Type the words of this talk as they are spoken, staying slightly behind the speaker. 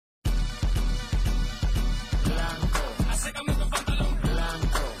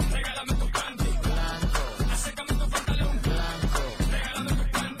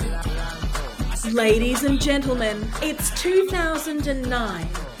Ladies and gentlemen, it's 2009,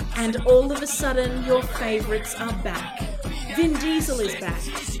 and all of a sudden your favourites are back. Vin Diesel is back.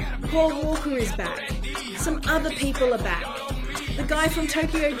 Paul Walker is back. Some other people are back. The guy from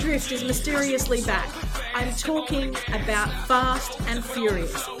Tokyo Drift is mysteriously back. I'm talking about Fast and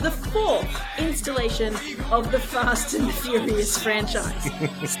Furious, the fourth installation of the Fast and Furious franchise.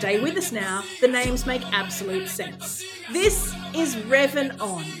 Stay with us now, the names make absolute sense. This is Revvin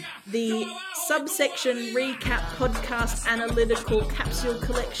On, the subsection recap podcast analytical capsule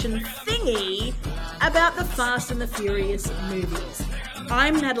collection thingy about the Fast and the Furious movies.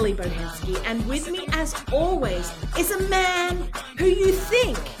 I'm Natalie Bohensky, and with me, as always, is a man who you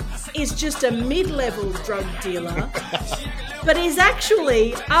think is just a mid-level drug dealer, but is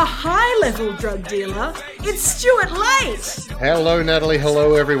actually a high-level drug dealer. It's Stuart Late. Hello, Natalie.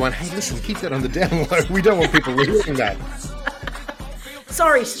 Hello, everyone. Hey, listen, keep that on the down low. We don't want people hearing that.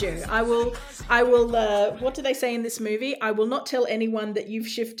 Sorry, Stu. I will, what do they say in this movie? I will not tell anyone that you've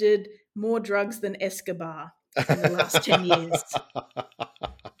shifted more drugs than Escobar in the last 10 years.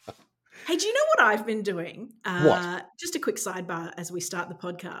 Hey, do you know what I've been doing? What? Just a quick sidebar as we start the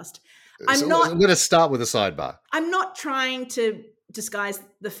podcast. I'm going to start with a sidebar. I'm not trying to disguise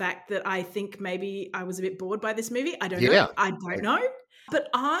the fact that I think maybe I was a bit bored by this movie. I don't know. I don't know. But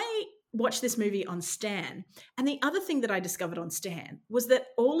I watched this movie on Stan. And the other thing that I discovered on Stan was that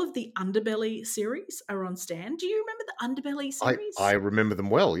all of the Underbelly series are on Stan. Do you remember the Underbelly series? I remember them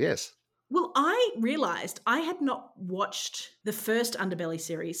well, yes. Well, I realised I had not watched the first Underbelly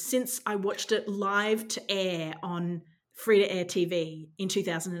series since I watched it live to air on free-to-air TV in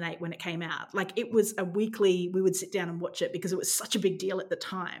 2008 when it came out. Like, it was a weekly, we would sit down and watch it because it was such a big deal at the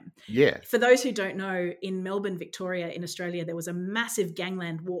time. Yeah. For those who don't know, in Melbourne, Victoria, in Australia, there was a massive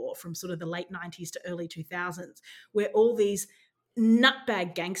gangland war from sort of the late 90s to early 2000s where all these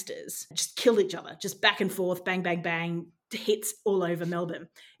nutbag gangsters just killed each other, just back and forth, bang, bang, bang, hits all over Melbourne.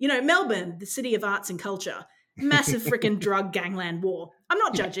 You know, Melbourne, the city of arts and culture, massive freaking drug gangland war. I'm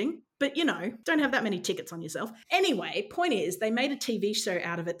not judging, but, you know, don't have that many tickets on yourself. Anyway, point is, they made a TV show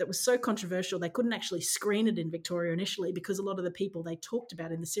out of it that was so controversial they couldn't actually screen it in Victoria initially because a lot of the people they talked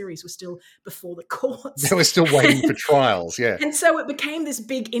about in the series were still before the courts. They were still waiting for trials, yeah. And so it became this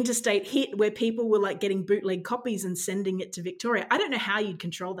big interstate hit where people were like getting bootleg copies and sending it to Victoria. I don't know how you'd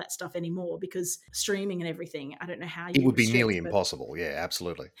control that stuff anymore because streaming and everything, I don't know how you It would be nearly impossible, yeah,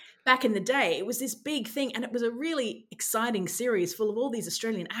 absolutely. Back in the day, it was this big thing, and it was a really exciting series full of all these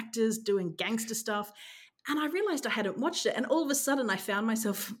Australian actors doing gangster stuff. And I realized I hadn't watched it, and all of a sudden I found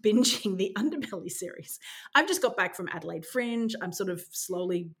myself binging the Underbelly series. I've just got back from Adelaide Fringe. I'm sort of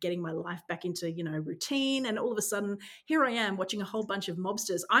slowly getting my life back into, you know, routine, and all of a sudden here I am watching a whole bunch of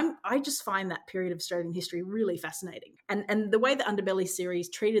mobsters. I just find that period of Australian history really fascinating. And the way the Underbelly series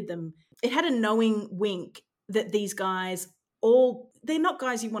treated them, it had a knowing wink that these guys they're not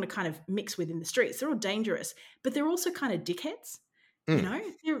guys you want to kind of mix with in the streets. They're all dangerous, but they're also kind of dickheads. You know,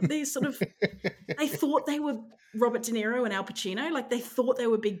 they're sort of, they thought they were Robert De Niro and Al Pacino. Like, they thought they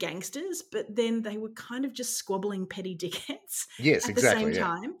were big gangsters, but then they were kind of just squabbling petty dickheads at the same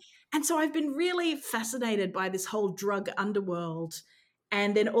time. And so I've been really fascinated by this whole drug underworld.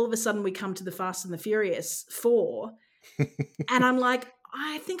 And then all of a sudden we come to the Fast and the Furious 4. And I'm like,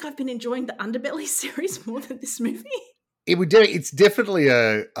 I think I've been enjoying the Underbelly series more than this movie. It's definitely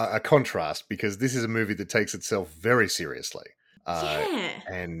a contrast because this is a movie that takes itself very seriously.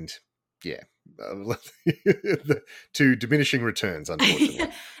 And to diminishing returns, unfortunately.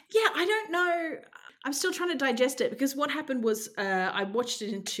 I don't know. I'm still trying to digest it because what happened was I watched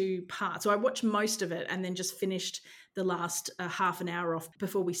it in two parts. So I watched most of it and then just finished the last half an hour off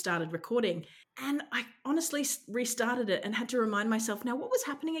before we started recording. And I honestly restarted it and had to remind myself, now, what was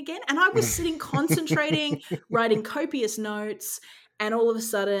happening again? And I was sitting concentrating, writing copious notes. And all of a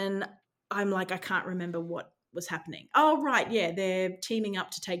sudden, I'm like, I can't remember what was happening. Oh, right. Yeah. They're teaming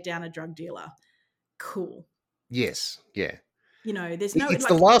up to take down a drug dealer. Cool. Yes. Yeah. You know, there's no... It's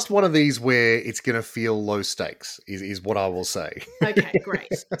the last one of these where it's going to feel low stakes, is what I will say. Okay,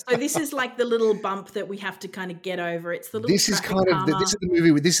 great. So this is like the little bump that we have to kind of get over. It's the little... This is the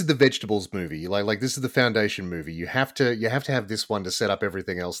movie. This is the vegetables movie. Like this is the foundation movie. You have to have this one to set up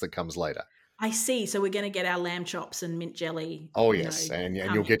everything else that comes later. I see. So we're going to get our lamb chops and mint jelly. Oh yes, and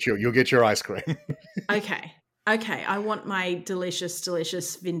you'll get your ice cream. Okay. I want my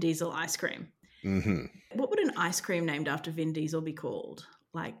delicious Vin Diesel ice cream. Mm-hmm. What would an ice cream named after Vin Diesel be called?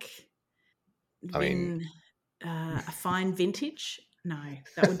 Like, a fine vintage? No,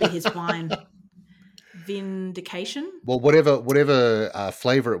 that would be his wine. Vindication? Well, whatever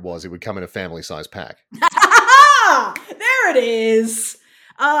flavor it was, it would come in a family-size pack. There it is.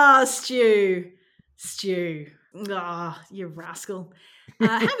 Ah, Stu. Stu. Ah, you rascal.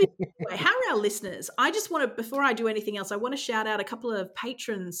 How are our listeners? I just want to, before I do anything else, I want to shout out a couple of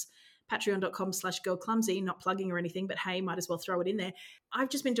patrons, patreon.com/girlclumsy, not plugging or anything, but hey, might as well throw it in there. I've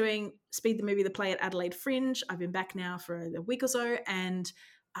just been doing Speed the Movie, the play at Adelaide Fringe. I've been back now for a week or so, and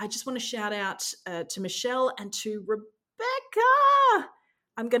I just want to shout out to Michelle and to Rebecca.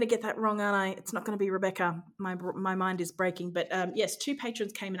 I'm going to get that wrong, aren't I? It's not going to be Rebecca. My mind is breaking. But yes, 2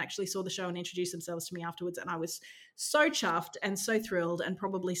 patrons came and actually saw the show and introduced themselves to me afterwards. And I was so chuffed and so thrilled and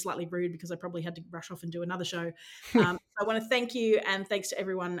probably slightly rude because I probably had to rush off and do another show. I want to thank you, and thanks to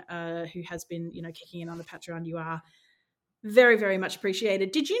everyone who has been, kicking in on the Patreon. You are very, very much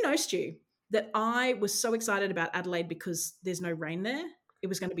appreciated. Did you know, Stu, that I was so excited about Adelaide because there's no rain there? It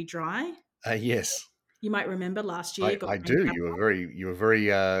was going to be dry. Yes. You might remember last year. I do. You were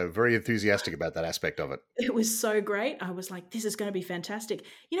very enthusiastic about that aspect of it. It was so great. I was like, this is going to be fantastic.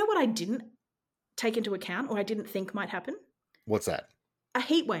 You know what I didn't take into account, or I didn't think might happen? What's that? A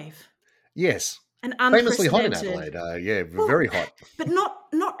heat wave. Yes. An famously hot in unprecedented. Adelaide. Very hot. But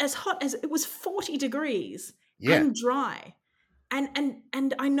not as hot as it was 40 degrees and dry.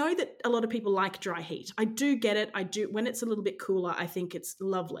 And I know that a lot of people like dry heat. I do get it. I do. When it's a little bit cooler, I think it's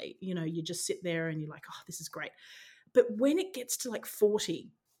lovely. You just sit there and you're like, oh, this is great. But when it gets to like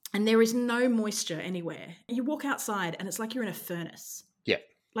 40 and there is no moisture anywhere, you walk outside and it's like you're in a furnace. Yeah.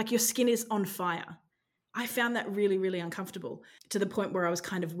 Like your skin is on fire. I found that really, really uncomfortable, to the point where I was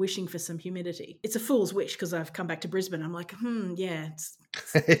kind of wishing for some humidity. It's a fool's wish because I've come back to Brisbane. I'm like, yeah,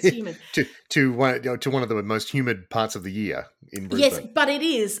 it's humid. to one of the most humid parts of the year in Brisbane. Yes, but it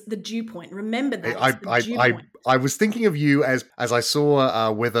is the dew point. Remember that. I was thinking of you as I saw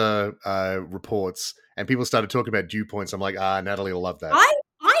weather reports and people started talking about dew points. I'm like, Natalie will love that.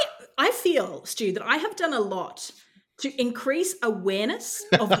 I feel, Stu, that I have done a lot to increase awareness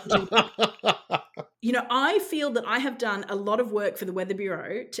of the dew point. I feel that I have done a lot of work for the Weather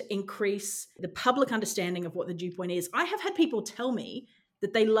Bureau to increase the public understanding of what the dew point is. I have had people tell me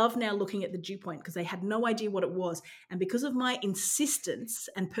that they love now looking at the dew point because they had no idea what it was. And because of my insistence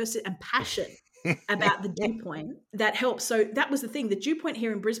and passion about the dew point, that helps. So that was the thing. The dew point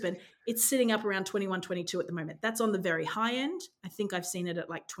here in Brisbane, it's sitting up around 21, 22 at the moment. That's on the very high end. I think I've seen it at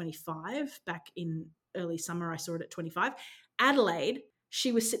like 25. Back in early summer, I saw it at 25. Adelaide,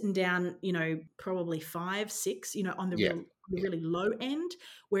 she was sitting down, probably 5, 6, on the really low end,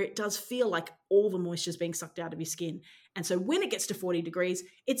 where it does feel like all the moisture is being sucked out of your skin. And so when it gets to 40 degrees,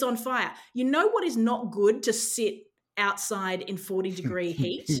 it's on fire. You know what is not good to sit outside in 40-degree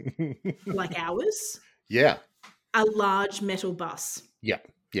heat for like hours? Yeah. A large metal bus. Yeah.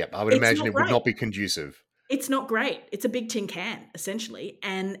 Yeah. I would imagine it would not be conducive. It's not great. It's a big tin can, essentially.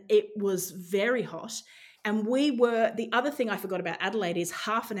 And it was very hot. And the other thing I forgot about Adelaide is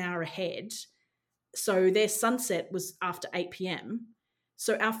half an hour ahead. So their sunset was after 8 p.m.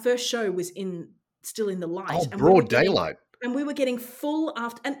 So our first show was still in the light. Oh, broad daylight. And we were getting full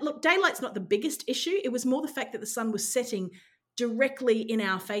after. And look, daylight's not the biggest issue. It was more the fact that the sun was setting directly in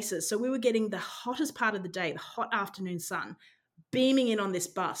our faces. So we were getting the hottest part of the day, the hot afternoon sun, beaming in on this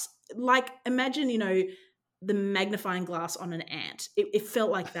bus. Like, imagine, the magnifying glass on an ant. It felt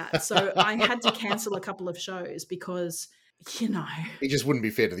like that. So I had to cancel a couple of shows because, it just wouldn't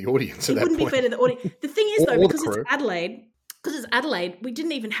be fair to the audience at that point. It wouldn't be fair to the audience. The thing is, though, because it's Adelaide, we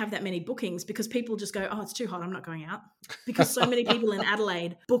didn't even have that many bookings because people just go, oh, it's too hot, I'm not going out. Because so many people in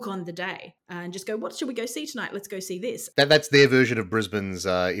Adelaide book on the day and just go, what should we go see tonight? Let's go see this. That's their version of Brisbane's,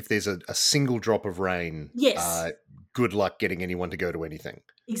 if there's a single drop of rain, yes. Good luck getting anyone to go to anything.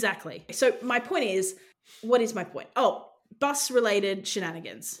 Exactly. So my point is, what is my point? Oh, bus-related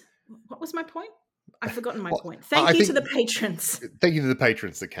shenanigans. What was my point? I've forgotten my point. Thank you to the patrons. Thank you to the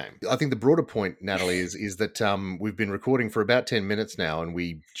patrons that came. I think the broader point, Natalie, is that we've been recording for about 10 minutes now and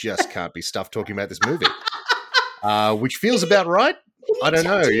we just can't be stuffed talking about this movie, which feels about right. I don't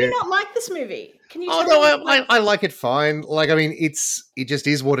know. Do you not like this movie? Can you? I like it fine. Like, I mean, it just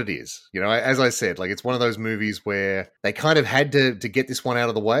is what it is. As I said, like, it's one of those movies where they kind of had to get this one out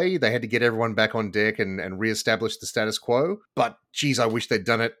of the way. They had to get everyone back on deck and reestablish the status quo. But geez, I wish they'd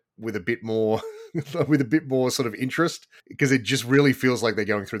done it with a bit more, sort of interest, because it just really feels like they're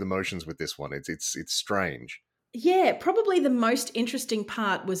going through the motions with this one. It's strange. Yeah, probably the most interesting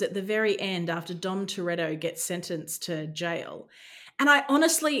part was at the very end after Dom Toretto gets sentenced to jail. And I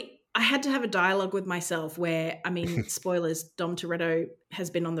had to have a dialogue with myself where, I mean, spoilers, Dom Toretto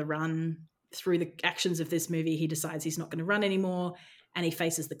has been on the run through the actions of this movie. He decides he's not going to run anymore and he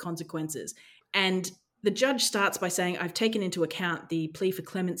faces the consequences. And the judge starts by saying, I've taken into account the plea for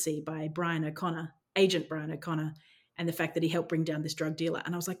clemency by Agent Brian O'Connor, and the fact that he helped bring down this drug dealer.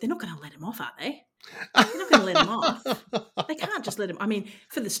 And I was like, they're not going to let him off, are they? They're not going to let him off. They can't just let him. I mean,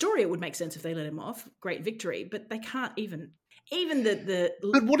 for the story, it would make sense if they let him off. Great victory, but they can't even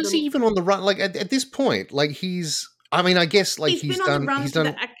But what is he even on the run? Like at this point, like he's. I mean, I guess like he's been on the run He's for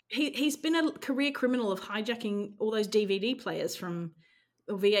done. he's been a career criminal of hijacking all those DVD players or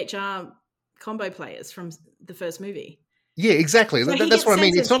VHR combo players from the first movie. Yeah, exactly. So he That's gets what I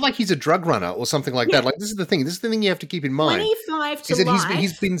mean. It's sentenced not like he's a drug runner or something like that. Like this is the thing. This is the thing you have to keep in mind. 25 to Is that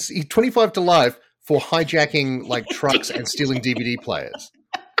life. he's 25 to life for hijacking like trucks and stealing DVD players.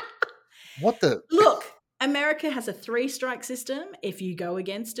 What the Look, America has a 3-strike system. If you go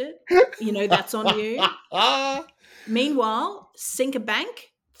against it, that's on you. Meanwhile, sink a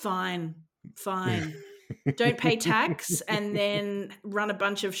bank, fine. Don't pay tax and then run a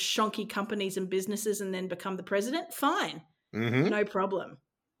bunch of shonky companies and businesses and then become the president, fine. Mm-hmm. No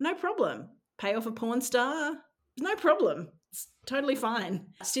problem. Pay off a porn star, no problem. It's totally fine.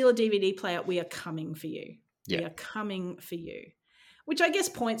 Steal a DVD player, we are coming for you. Yeah. We are coming for you. Which I guess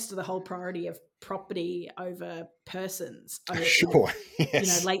points to the whole priority of property over persons. Sure.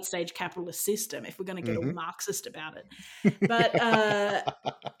 Yes. Late stage capitalist system, if we're going to get all Marxist about it. But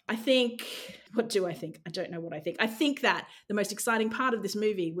I think, what do I think? I don't know what I think. I think that the most exciting part of this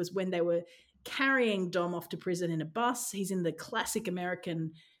movie was when they were carrying Dom off to prison in a bus. He's in the classic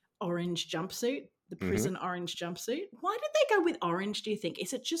American orange jumpsuit, the prison orange jumpsuit. Why did they go with orange, do you think?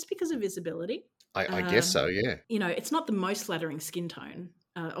 Is it just because of visibility? I guess so, yeah. It's not the most flattering skin tone.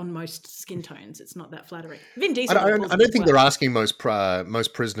 On most skin tones, it's not that flattering. Vin Diesel. I don't think they're asking most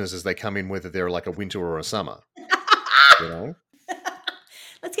prisoners as they come in whether they're like a winter or a summer.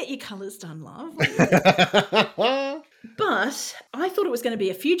 Let's get your colours done, love. But I thought it was going to be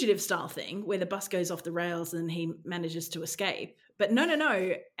a fugitive style thing where the bus goes off the rails and he manages to escape. But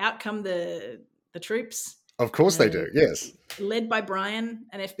no. Out come the troops. Of course they do, yes. Led by Brian,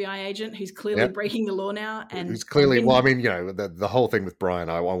 an FBI agent who's clearly breaking the law now. And who's clearly, the whole thing with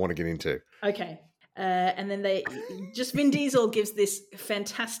Brian I want to get into. Okay. And then Vin Diesel gives this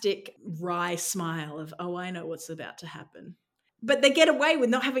fantastic wry smile of, oh, I know what's about to happen. But they get away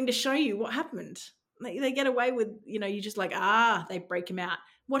with not having to show you what happened. They get away with, you just like, they break him out.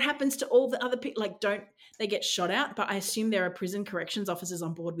 What happens to all the other people? Like, don't they get shot out? But I assume there are prison corrections officers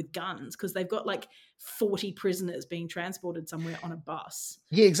on board with guns because they've got like 40 prisoners being transported somewhere on a bus.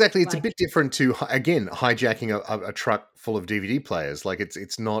 Yeah, exactly. It's a bit different to, again, hijacking a truck full of DVD players. Like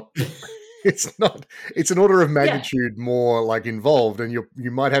it's not, it's an order of magnitude more like involved and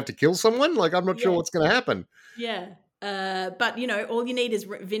you might have to kill someone. Like, I'm not sure what's going to happen. Yeah. But all you need is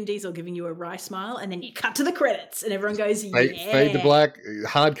Vin Diesel giving you a wry smile, and then you cut to the credits, and everyone goes, Fade to black,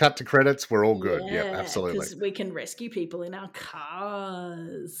 hard cut to credits. We're all good. Yeah, absolutely. Because we can rescue people in our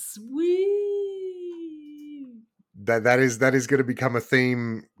cars. Whee! That is going to become a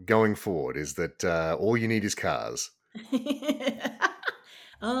theme going forward. Is that all you need is cars?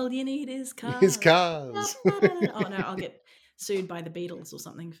 All you need is cars. Is cars. Oh no, I'll get sued by the Beatles or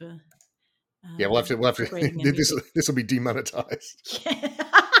something for. We'll have to. This will be demonetized. Yeah.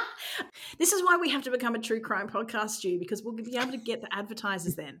 This is why we have to become a true crime podcast, Stu, because we'll be able to get the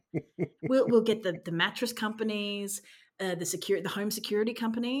advertisers. Then we'll get the mattress companies, the home security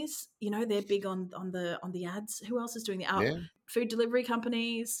companies. They're big on the ads. Who else is doing the food delivery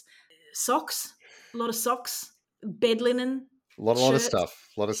companies? Socks, a lot of socks, bed linen, a lot of stuff,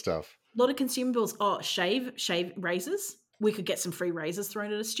 a lot of consumables. Oh, shave razors. We could get some free razors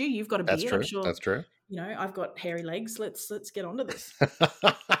thrown at us, Stu. You've got a beard. That's true. I'm sure, that's true. I've got hairy legs. Let's get onto this.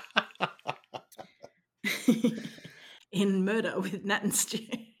 In Murder with Nat Stu.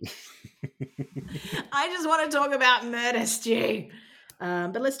 I just want to talk about murder, Stu.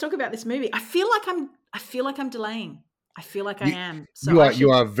 But let's talk about this movie. I feel like I'm delaying. I feel like I am. So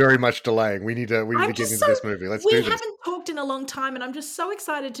you are very much delaying. We need to get into this movie. Let's do this. We haven't talked in a long time, and I'm just so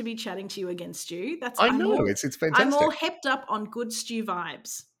excited to be chatting to you again, Stu. It's fantastic. I'm all hepped up on good Stu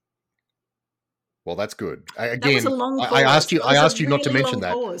vibes. Well, that's good. That was a long pause. I asked you not to mention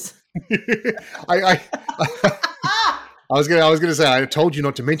that. I was gonna say I told you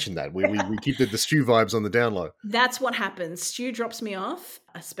not to mention that. We keep the Stu vibes on the down low. That's what happens. Stu drops me off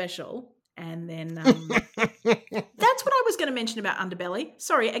a special. And then that's what I was going to mention about Underbelly.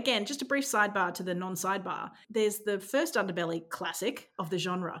 Sorry, again, just a brief sidebar to the non-sidebar. There's the first Underbelly classic of the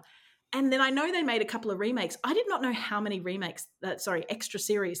genre. And then I know they made a couple of remakes. I did not know how many extra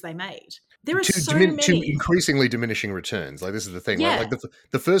series they made. There are so many. To increasingly diminishing returns. Like, this is the thing. Yeah. Like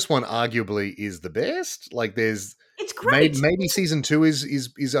the first one arguably is the best. Like, it's great. Maybe season 2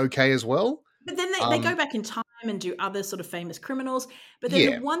 is okay as well. But then they go back in time and do other sort of famous criminals. But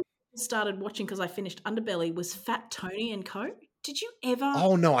then the one started watching because I finished Underbelly was Fat Tony and Co. Did you ever?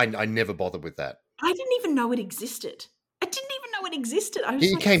 Oh no, I never bothered with that. I didn't even know it existed. I didn't even know it existed. I was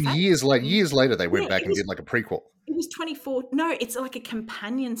It like, came years later. They went yeah, back and did like a prequel. it was 24. No, it's like a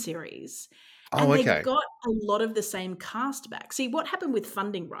companion series. Oh, And they okay. got a lot of the same cast back. See, what happened with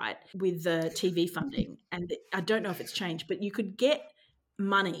funding, right? With the TV funding, and I don't know if it's changed, but you could get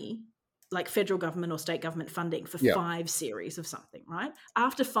money, like federal government or state government funding for Yeah. 5 series of something, right?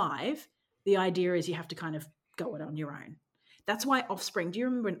 After 5, the idea is you have to kind of go it on your own. That's why Offspring, do you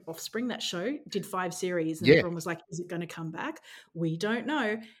remember when Offspring, that show, did 5 series and Yeah. everyone was like, is it going to come back? We don't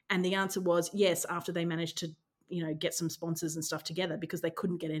know. And the answer was yes, after they managed to, get some sponsors and stuff together because they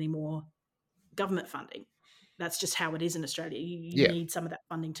couldn't get any more government funding. That's just how it is in Australia. You Yeah. need some of that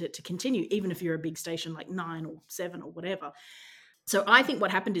funding to continue, even if you're a big station like 9 or 7 or whatever. So I think what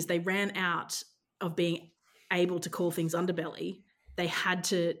happened is they ran out of being able to call things Underbelly. They had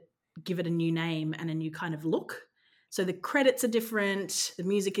to give it a new name and a new kind of look. So the credits are different, the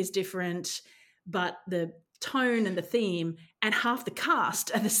music is different, but the tone and the theme and half the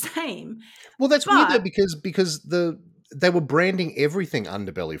cast are the same. Well, that's weird though, because they were branding everything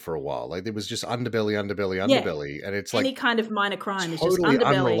Underbelly for a while. Like there was just Underbelly, and it's like any kind of minor crime is just totally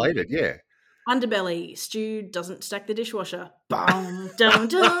Underbelly. unrelated. Yeah. Underbelly, Stu doesn't stack the dishwasher. Boom, dum,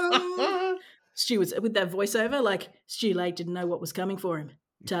 dum. Stu was with that voiceover, like Stu Lake didn't know what was coming for him.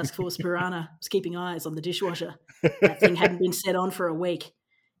 Task Force Piranha was keeping eyes on the dishwasher. That thing hadn't been set on for a week.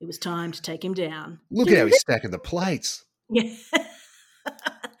 It was time to take him down. Look at how he's stacking the plates. Yeah.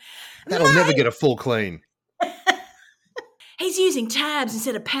 That'll never get a full clean. He's using tabs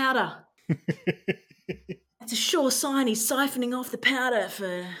instead of powder. It's a sure sign he's siphoning off the powder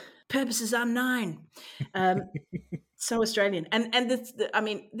for purposes unknown. So Australian. And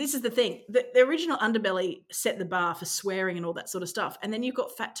this is the thing. The original Underbelly set the bar for swearing and all that sort of stuff. And then you've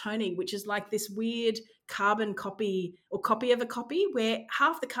got Fat Tony, which is like this weird carbon copy or copy of a copy where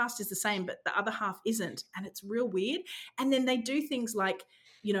half the cast is the same, but the other half isn't. And it's real weird. And then they do things like,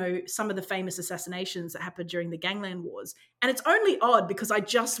 some of the famous assassinations that happened during the Gangland Wars. And it's only odd because I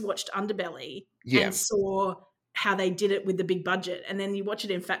just watched Underbelly and saw how they did it with the big budget. And then you watch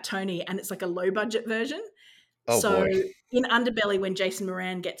it in Fat Tony and it's like a low budget version. Oh, so boy. In Underbelly, when Jason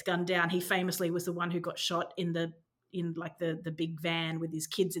Moran gets gunned down, he famously was the one who got shot in the big van with his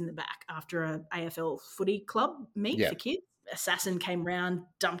kids in the back after a AFL footy club meet for kids. Assassin came round,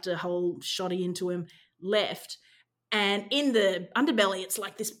 dumped a whole shotty into him, left. And in the Underbelly, it's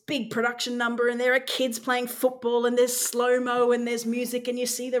like this big production number and there are kids playing football and there's slow-mo and there's music and you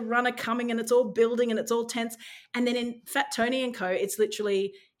see the runner coming and it's all building and it's all tense. And then in Fat Tony and Co., it's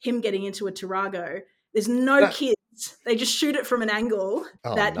literally him getting into a Tarago. There's no kids. They just shoot it from an angle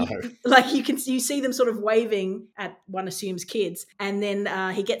you see them sort of waving at, one assumes, kids. And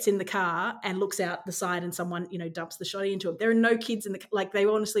then he gets in the car and looks out the side and someone, dumps the shotty into him. There are no kids in they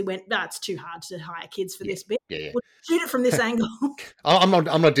honestly went, it's too hard to hire kids for this bit. Yeah. We'll shoot it from this angle. I'm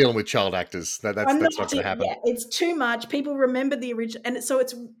not dealing with child actors. That's not going to happen. Yeah, it's too much. People remember the original. And so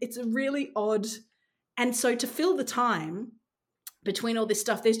it's a really odd. And so to fill the time between all this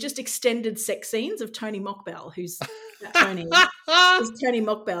stuff, there's just extended sex scenes of Tony Mockbell, who's Tony. There's Tony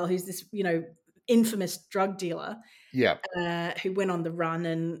Mockbell, who's this, infamous drug dealer. Yeah. Who went on the run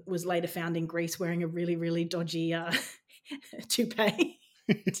and was later found in Greece wearing a really, really dodgy toupee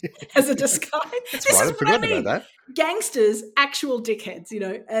as a disguise. That's right. I've forgotten about that. Gangsters, actual dickheads,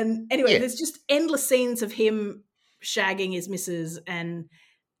 And anyway, there's just endless scenes of him shagging his missus and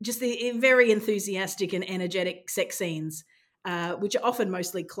just the very enthusiastic and energetic sex scenes. Which are often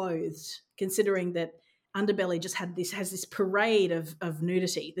mostly clothed, considering that Underbelly just has this parade of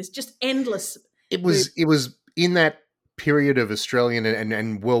nudity. There's just endless. It was in that period of Australian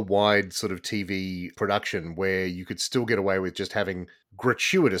and worldwide sort of TV production where you could still get away with just having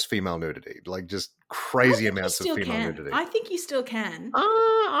gratuitous female nudity, like just crazy amounts of female nudity. I think you still can.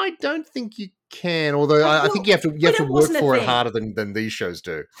 I don't think you can, although I think you have to work for it harder than these shows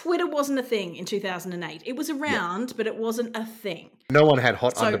do. Twitter wasn't a thing in 2008. It was around, but it wasn't a thing. No one had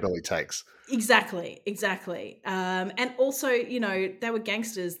hot Underbelly takes. Exactly. And also, they were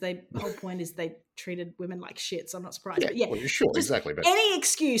gangsters. The whole point is they treated women like shit, so I'm not surprised. Well, sure, exactly. But any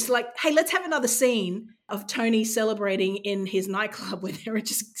excuse, like, hey, let's have another scene of Tony celebrating in his nightclub where there are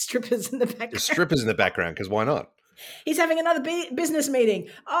just strippers in the background. There's strippers in the background, because why not? He's having another business meeting.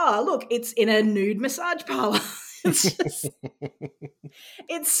 Oh, look, it's in a nude massage parlor.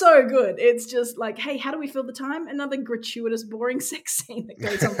 It's so good. It's just like, hey, how do we fill the time? Another gratuitous, boring sex scene that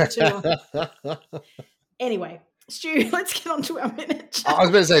goes on for too long. Anyway, Stu, let's get on to our minute. I was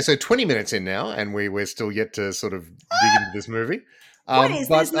going to say, so 20 minutes in now, and we're still yet to sort of dig into this movie. Point is,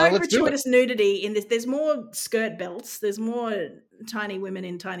 there's no let's do it. gratuitous nudity in this. There's more skirt belts. There's more tiny women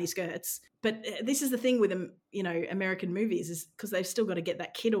in tiny skirts. But this is the thing with American movies, is because they've still got to get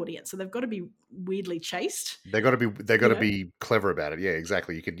that kid audience, so they've got to be weirdly chaste. They got to be clever about it. Yeah,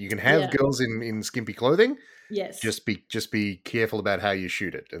 exactly. You can have girls in skimpy clothing. Yes. Just be careful about how you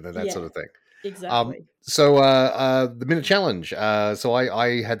shoot it, and then that sort of thing. Exactly. So the minute challenge. So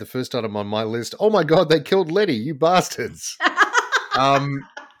I had the first item on my list. Oh my god, they killed Letty, you bastards.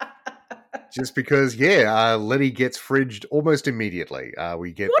 Just because, Letty gets fridged almost immediately.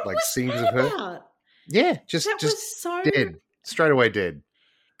 We get scenes of her. About? Yeah, just dead. Straight away dead.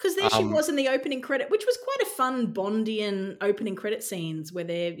 Because there she was in the opening credit, which was quite a fun Bondian opening credit scenes where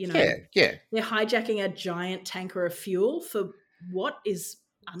they're, they're hijacking a giant tanker of fuel for what is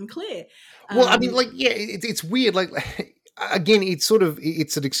unclear. Well, I mean, it's weird. Like, again, it's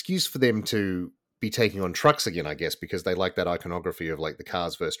an excuse for them to be taking on trucks again, I guess, because they like that iconography of like the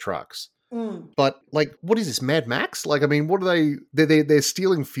cars versus trucks. But like, what is this, Mad Max? Like, I mean, what are they're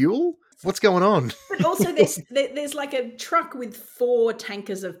stealing fuel? What's going on? But also there's like a truck with 4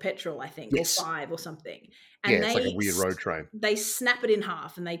 tankers of petrol, I think, or 5 or something. And it's like a weird road train. They snap it in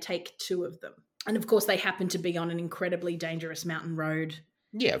half and they take 2 of them. And of course they happen to be on an incredibly dangerous mountain road.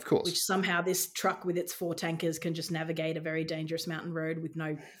 Yeah, of course. Which somehow this truck with its 4 tankers can just navigate a very dangerous mountain road with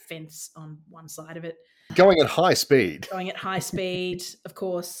no fence on one side of it. Going at high speed. Of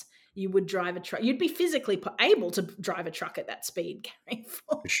course. You would drive a truck. You'd be physically able to drive a truck at that speed, carrying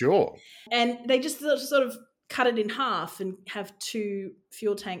fuel. Sure. And they just sort of cut it in half and have 2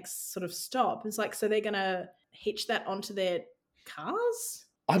 fuel tanks sort of stop. It's like, so they're going to hitch that onto their cars?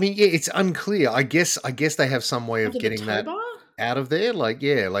 I mean, yeah, it's unclear. I guess they have some way of getting that out of there. Like,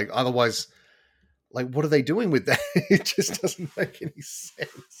 otherwise, like, what are they doing with that? It just doesn't make any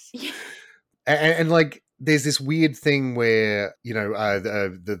sense. Yeah. And like, there's this weird thing where,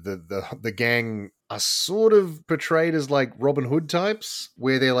 the gang are sort of portrayed as like Robin Hood types,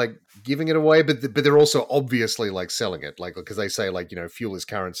 where they're like giving it away, but they're also obviously like selling it, like, because they say like, fuel is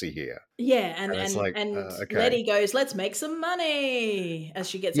currency here. Yeah, and Letty goes, "Let's make some money," as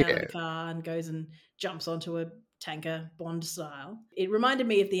she gets out of the car and goes and jumps onto a tanker, Bond style. It reminded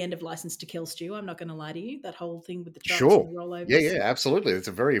me of the end of License to Kill, Stu. I'm not going to lie to you. That whole thing with the trucks and the rollovers. Yeah, absolutely. It's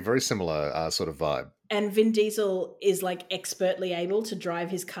a very, very similar sort of vibe. And Vin Diesel is like expertly able to drive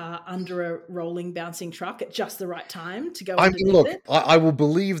his car under a rolling, bouncing truck at just the right time to go. I mean, look, I will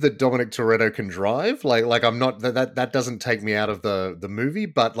believe that Dominic Toretto can drive. Like I'm not that doesn't take me out of the movie.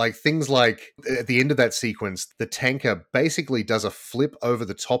 But like things like at the end of that sequence, the tanker basically does a flip over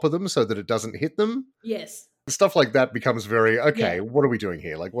the top of them so that it doesn't hit them. Yes. Stuff like that becomes very what are we doing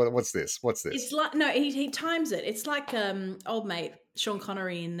here? Like, what's this? It's like he times it. It's like old mate Sean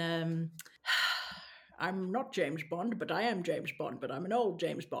Connery in I'm not James Bond, but I am James Bond, but I'm an old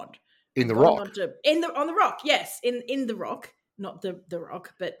James Bond. In The Rock. On The Rock, yes, in The Rock, not the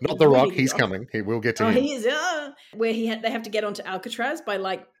Rock, but not The Rock. He's coming. He will get to him. He is. Where they have to get onto Alcatraz by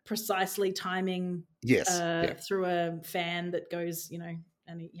like precisely timing. Yes. Through a fan that goes,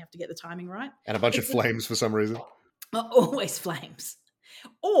 and you have to get the timing right. And a bunch of flames for some reason. Always flames.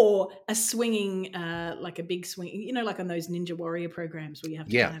 Or a swinging, like a big swing, like on those Ninja Warrior programs where you have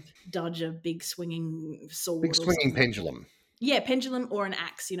to kind of dodge a big swinging sword. Big swinging pendulum. Yeah, pendulum or an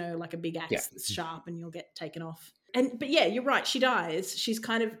axe, like a big axe that's sharp and you'll get taken off. But yeah, you're right. She dies.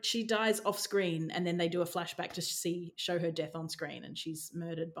 She dies off screen and then they do a flashback to show her death on screen and she's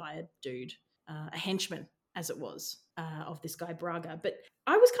murdered by a dude, a henchman as it was, of this guy Braga. But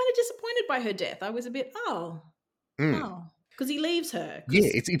I was kind of disappointed by her death. I was a bit, because he leaves her. Yeah,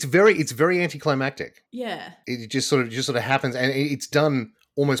 it's very anticlimactic. Yeah, it just sort of happens, and it's done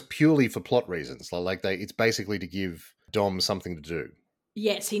almost purely for plot reasons. It's basically to give Dom something to do.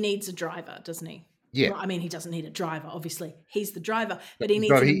 Yes, he needs a driver, doesn't he? Yeah, well, I mean, he doesn't need a driver. Obviously, he's the driver, but he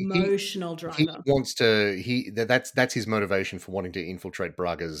needs an emotional driver. He wants to. That's his motivation for wanting to infiltrate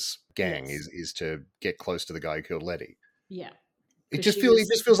Braga's gang is to get close to the guy who killed Letty. Yeah. It just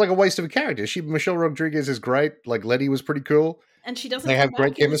feels like a waste of a character. Michelle Rodriguez is great. Like Letty was pretty cool. And she doesn't. They have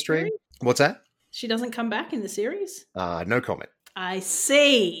great chemistry. What's that? She doesn't come back in the series. No comment. I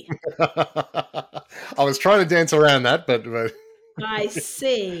see. I was trying to dance around that, but I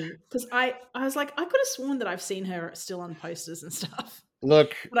see. Because I was like, I could have sworn that I've seen her still on posters and stuff.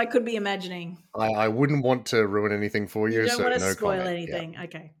 Look, but I could be imagining. I wouldn't want to ruin anything for you. You don't want to spoil comment. anything. Yeah.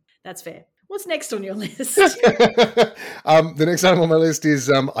 Okay, that's fair. What's next on your list? The next item on my list is,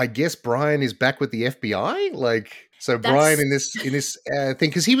 I guess Brian is back with the FBI. Brian in this thing,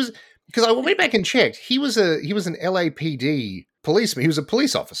 because I went back and checked. He was an LAPD policeman. He was a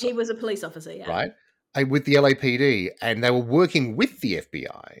police officer. He was a police officer, yeah. Right. with the LAPD, and they were working with the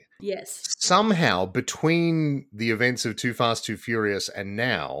FBI. Yes. Somehow, between the events of Too Fast, Too Furious and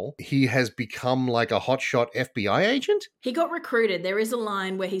now, he has become like a hotshot FBI agent? He got recruited. There is a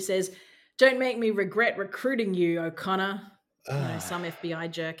line where he says, "Don't make me regret recruiting you, O'Connor." Some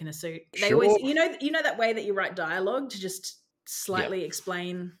FBI jerk in a suit. They Sure. always, you know that way that you write dialogue to just slightly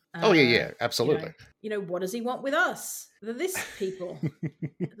explain. Absolutely. What does he want with us? The this people.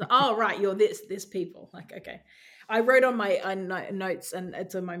 Oh, right, you're this people. Like, okay. I wrote on my notes, and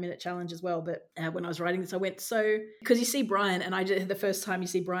it's on my minute challenge as well. But when I was writing this, I went, because you see Brian, and the first time you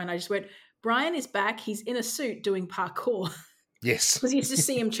see Brian, I just went, Brian is back. He's in a suit doing parkour. Yes. Because you used to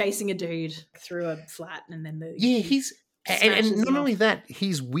see him chasing a dude through a flat, and then he's and not only that,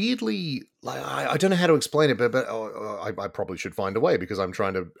 he's weirdly like I don't know how to explain it, but I probably should find a way because I'm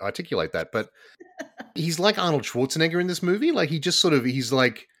trying to articulate that. But he's like Arnold Schwarzenegger in this movie. Like he's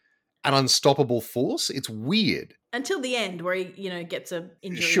like an unstoppable force. It's weird until the end where he gets a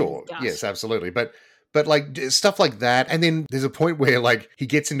injury. Sure, yes, absolutely, but like stuff like that, and then there's a point where like he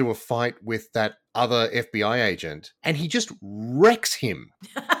gets into a fight with that other FBI agent, and he just wrecks him,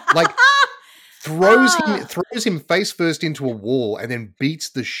 like throws him face first into a wall, and then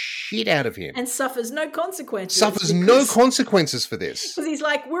beats the shit out of him, and suffers no consequences. No consequences for this because he's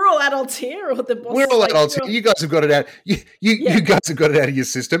like, we're all adults here, or the boss. We're all adults here. You guys have got it out. You guys have got it out of your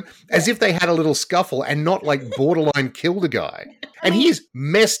system, as if they had a little scuffle and not like borderline killed a guy. And he's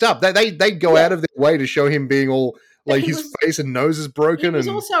messed up. They go out of their way to show him being all like his face and nose is broken. He was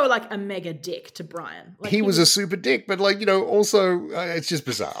also like a mega dick to Brian. Like, he was a super dick, but like also it's just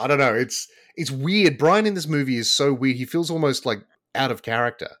bizarre. I don't know. It's weird. Brian in this movie is so weird. He feels almost like out of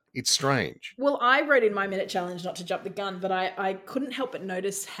character. It's strange. Well, I wrote in my minute challenge, not to jump the gun, but I couldn't help but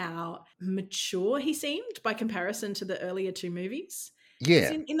notice how mature he seemed by comparison to the earlier two movies.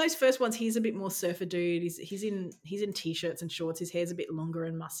 Yeah. In those first ones, he's a bit more surfer dude. He's in t-shirts and shorts. His hair's a bit longer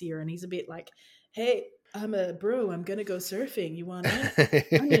and mussier, and he's a bit like, hey, I'm a bro. I'm gonna go surfing. You want it?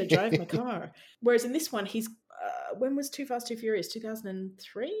 I'm gonna drive my car. Whereas in this one, he's when was Too Fast, Too Furious?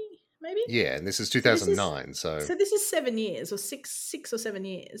 2003, maybe. Yeah, and this is 2009. So this is 7 years, or six or 7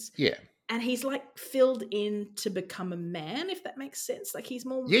 years. Yeah. And he's like filled in to become a man, if that makes sense. Like he's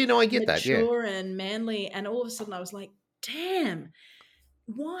more I get that. Yeah. Mature and manly. And all of a sudden, I was like, damn.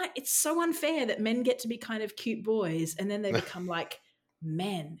 Why? It's so unfair that men get to be kind of cute boys and then they become like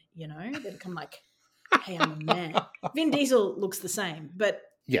men, They become like, hey, I'm a man. Vin Diesel looks the same, but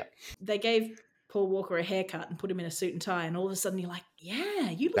they gave Paul Walker a haircut and put him in a suit and tie, and all of a sudden you're like, yeah,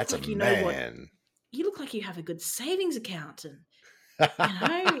 you look like you know what. You look like you have a good savings account and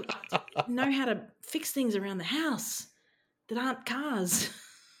know how to fix things around the house that aren't cars.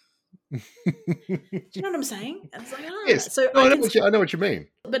 Do you know what I'm saying? And it's like, yes. So I know what you mean.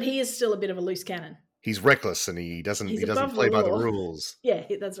 But he is still a bit of a loose cannon. He's reckless and he doesn't play by the rules. Yeah,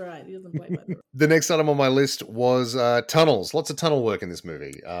 that's right. He doesn't play by the rules. The next item on my list was tunnels. Lots of tunnel work in this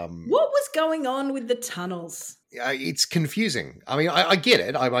movie. What was going on with the tunnels? It's confusing. I mean, I get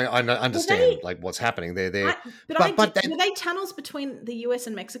it. I understand like what's happening there. Were they tunnels between the US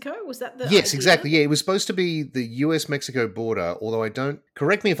and Mexico? Was that the Yes, idea? exactly. Yeah, it was supposed to be the US-Mexico border, although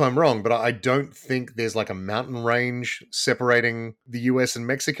correct me if I'm wrong, but I don't think there's like a mountain range separating the US and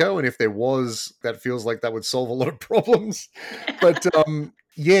Mexico. And if there was, that feels like that would solve a lot of problems. But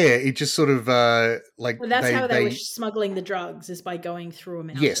yeah, it just sort of like... Well, that's how they were smuggling the drugs, is by going through a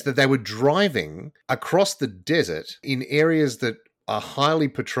mountain. Yes, that they were driving across the desert in areas that are highly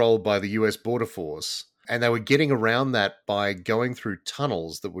patrolled by the US Border Force, and they were getting around that by going through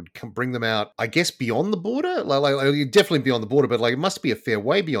tunnels that would bring them out, I guess, beyond the border? Like definitely beyond the border, but like it must be a fair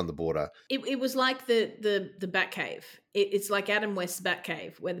way beyond the border. It was like the Batcave. It's like Adam West's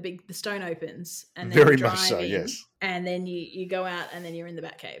Batcave, where the stone opens, and then very you drive much so, in, yes. And then you go out, and then you're in the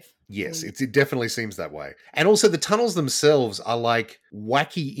Batcave. Yes, it definitely seems that way. And also the tunnels themselves are like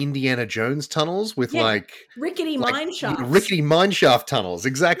wacky Indiana Jones tunnels with like rickety mine shafts. Rickety mine shaft tunnels,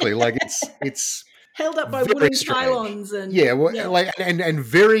 exactly. Like it's held up by wooden pylons and and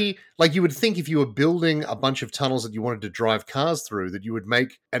very like you would think if you were building a bunch of tunnels that you wanted to drive cars through, that you would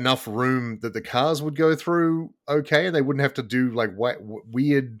make enough room that the cars would go through okay, and they wouldn't have to do like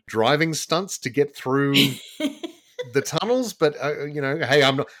weird driving stunts to get through the tunnels. But hey,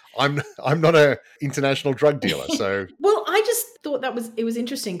 I'm not a international drug dealer, so well, I just thought it was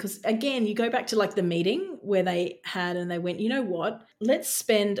interesting because again, you go back to like the meeting where they had and they went, you know what, let's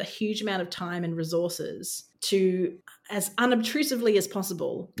spend a huge amount of time and resources to, as unobtrusively as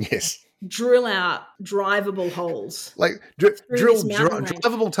possible, drill out drivable holes Like through this mountain range.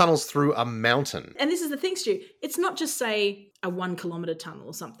 drivable tunnels through a mountain. And this is the thing, Stu. It's not just, say, a 1 kilometer tunnel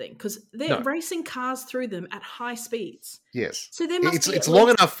or something, because they're racing cars through them at high speeds. Yes. So there must be it's long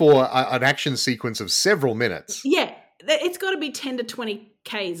enough for an action sequence of several minutes. Yeah. It's got to be 10 to 20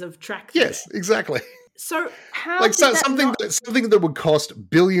 Ks of track. Yes, exactly. So how like did something that would cost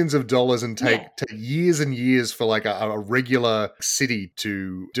billions of dollars and take years and years for like a regular city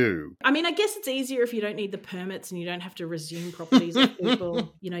to do. I mean, I guess it's easier if you don't need the permits and you don't have to resume properties of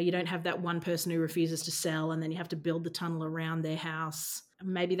people. You don't have that one person who refuses to sell and then you have to build the tunnel around their house.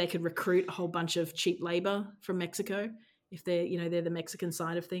 Maybe they could recruit a whole bunch of cheap labor from Mexico if they're the Mexican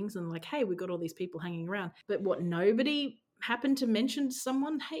side of things and like, hey, we've got all these people hanging around. But what nobody happened to mention to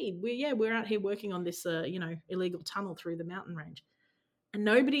someone, hey, we're out here working on this illegal tunnel through the mountain range, and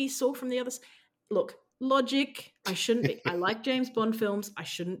nobody saw from the other side. Look, logic, I shouldn't be I like James Bond films, I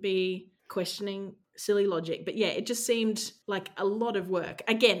shouldn't be questioning silly logic, but yeah, it just seemed like a lot of work.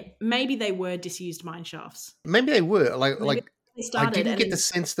 Again, maybe they were disused mine shafts, maybe they were they I didn't get the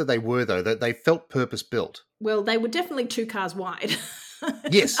sense that they were, though, that they felt purpose built. Well, they were definitely 2 cars wide.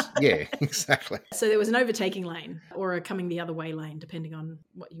 Yes, yeah, exactly. So there was an overtaking lane or a coming the other way lane, depending on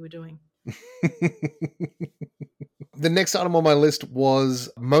what you were doing. The next item on my list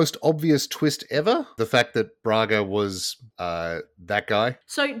was most obvious twist ever. The fact that Braga was that guy.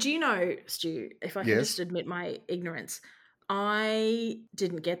 So do you know, Stu, if I can just admit my ignorance, I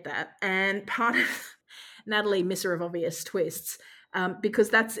didn't get that. And part of Natalie, Misser of Obvious Twists, because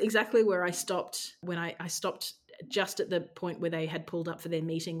that's exactly where I stopped when I stopped just at the point where they had pulled up for their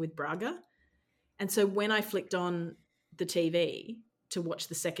meeting with Braga. And so when I flicked on the TV to watch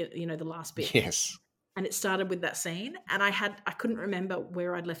the second, the last bit. Yes. And it started with that scene and I couldn't remember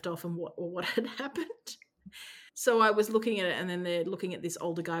where I'd left off and what had happened. So I was looking at it and then they're looking at this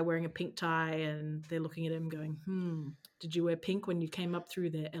older guy wearing a pink tie and they're looking at him going, did you wear pink when you came up through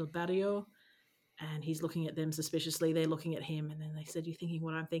the El Barrio? And he's looking at them suspiciously. They're looking at him and then they said, you thinking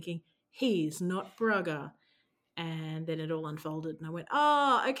what I'm thinking? He's not Braga. And then it all unfolded and I went,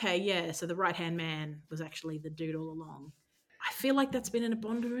 oh, okay, yeah. So the right-hand man was actually the dude all along. I feel like that's been in a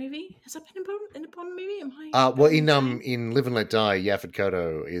Bond movie. Has that been in a Bond movie? Am I? Well, in Live and Let Die, Yaphet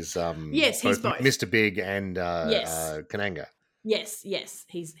Kotto is yes, he's both Mr. Big and Kananga. Yes,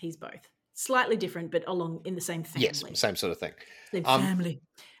 he's both. Slightly different, but along in the same family. Yes, same sort of thing. Same family.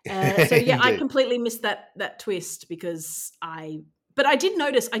 So yeah, I completely missed that twist because But I did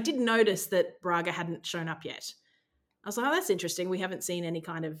notice that Braga hadn't shown up yet. I was like, oh, that's interesting. We haven't seen any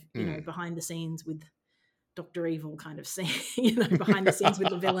kind of behind the scenes with Dr. Evil kind of scene, behind the scenes with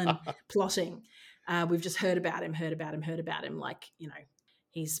the villain plotting. We've just heard about him, like,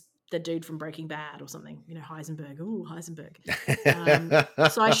 he's the dude from Breaking Bad or something, Heisenberg. Ooh, Heisenberg.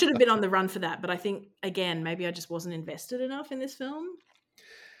 So I should have been on the run for that. But I think, again, maybe I just wasn't invested enough in this film.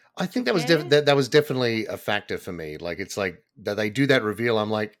 I think that was that was definitely a factor for me. Like, it's like that they do that reveal.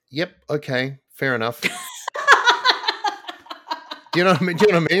 I'm like, yep, okay, fair enough. Do you know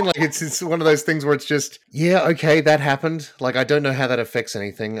what I mean? Like, it's one of those things where it's just, yeah, okay, that happened. Like, I don't know how that affects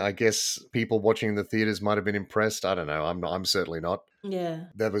anything. I guess people watching in the theaters might have been impressed. I don't know. I'm certainly not. Yeah.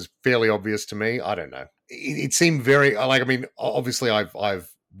 That was fairly obvious to me. I don't know. It seemed very, like, I mean, obviously I've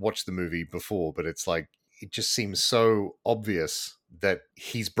watched the movie before, but it's like, it just seems so obvious that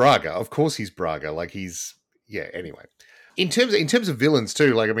he's Braga. Of course he's Braga. Like, anyway. In terms of villains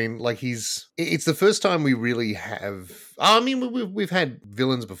too, like, I mean, like, it's the first time we really have, I mean, we've had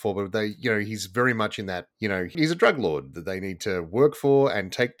villains before, but they, he's very much in that, he's a drug lord that they need to work for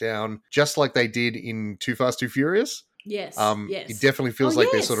and take down, just like they did in Too Fast, Too Furious. Yes. Yes. It definitely feels like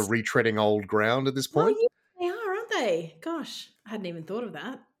they're sort of retreading old ground at this point. Oh, yeah, they are, aren't they? Gosh, I hadn't even thought of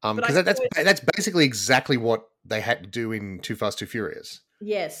that. Because that's basically exactly what they had to do in Too Fast, Too Furious.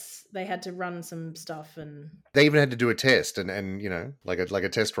 Yes, they had to run some stuff, and they even had to do a test, and like a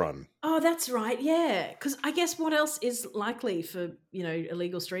test run. Oh, that's right, yeah. Because I guess what else is likely for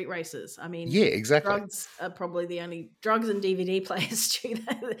illegal street races? I mean, yeah, exactly. Drugs are probably the only drugs and DVD players too.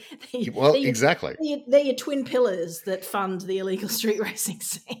 Exactly. They're your twin pillars that fund the illegal street racing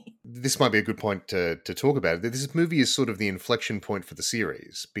scene. This might be a good point to talk about. This movie is sort of the inflection point for the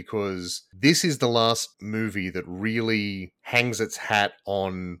series, because this is the last movie that really hangs its hat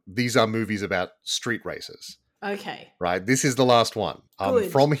on, these are movies about street races. Okay. Right? This is the last one.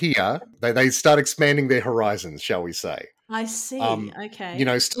 From here, they start expanding their horizons, shall we say. I see.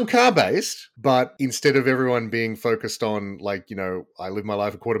 Okay. Still car-based, but instead of everyone being focused on, like, I live my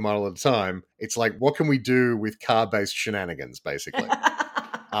life a quarter mile at a time, it's like, what can we do with car-based shenanigans, basically?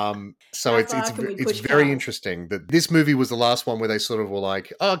 So How far can we it's push very cars? interesting that this movie was the last one where they sort of were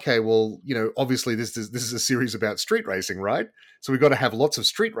like, oh, okay, well, obviously this is a series about street racing, right? So we've got to have lots of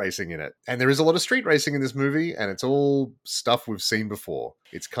street racing in it, and there is a lot of street racing in this movie, and it's all stuff we've seen before.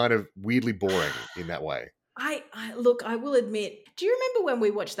 It's kind of weirdly boring in that way. I look, I will admit. Do you remember when we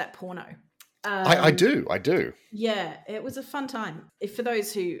watched that porno? I do. Yeah, it was a fun time. If for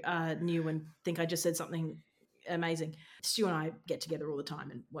those who are new and think I just said something amazing, Stu and I get together all the time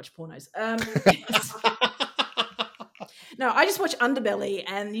and watch pornos. No, I just watch Underbelly,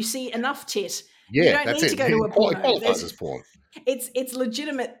 and you see enough tit. Yeah, you don't that's need it. to go to a porno. It qualifies as porn. It's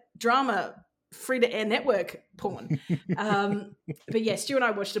legitimate drama, free to air network porn. But yeah, Stu and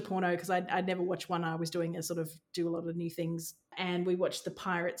I watched a porno because I'd never watched one. I was doing do a lot of new things, and we watched the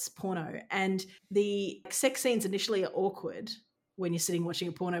Pirates porno. And the sex scenes initially are awkward when you're sitting watching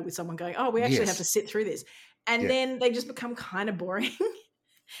a porno with someone going, "Oh, we actually have to sit through this," and then they just become kind of boring.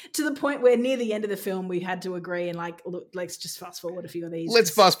 To the point where near the end of the film we had to agree and look, let's just fast forward a few of these. Let's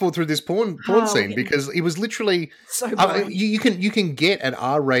fast forward through this porn scene because it was literally so boring. You can get an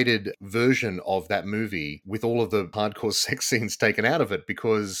R-rated version of that movie with all of the hardcore sex scenes taken out of it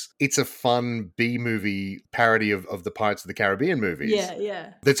because it's a fun B-movie parody of the Pirates of the Caribbean movies.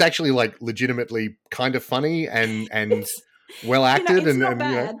 Yeah. That's actually legitimately kind of funny and well acted it's not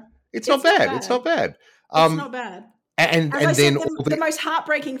bad. It's not bad. It's not bad. And then the most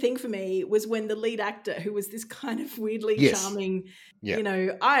heartbreaking thing for me was when the lead actor, who was this kind of weirdly charming,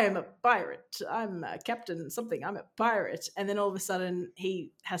 I am a pirate, I'm a captain something, I'm a pirate, and then all of a sudden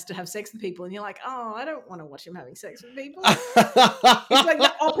he has to have sex with people, and you're like, oh, I don't want to watch him having sex with people. It's like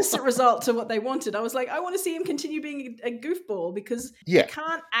the opposite result to what they wanted. I was like, I want to see him continue being a goofball because you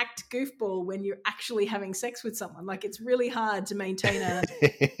can't act goofball when you're actually having sex with someone. Like, it's really hard to maintain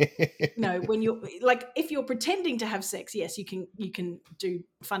when you're if you're pretending to have sex, yes, you can do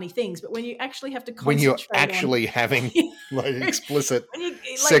funny things, but when you actually have to concentrate when you're actually having explicit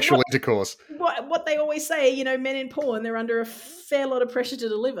sexual intercourse, what they always say, men in porn, they're under a fair lot of pressure to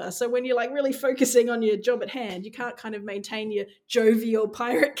deliver. So when you're really focusing on your job at hand, you can't kind of maintain your jovial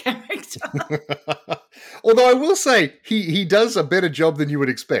pirate character. Although I will say he does a better job than you would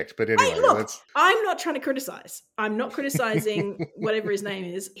expect. But anyway, I'm not trying to criticize. I'm not criticizing whatever his name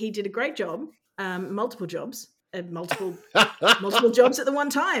is. He did a great job, multiple jobs. Multiple jobs at the one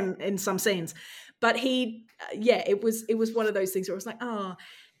time in some scenes, but it was one of those things where I was like, oh.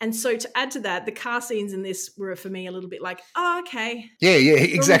 And so to add to that, the car scenes in this were for me a little bit like, oh, okay,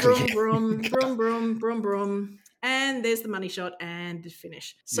 exactly, brum, brum, brum, and there's the money shot and the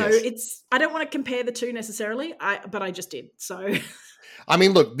finish. So I don't want to compare the two necessarily, but I just did. So I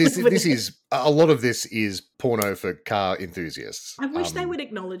mean, look, this is a lot of this is porno for car enthusiasts. I wish they would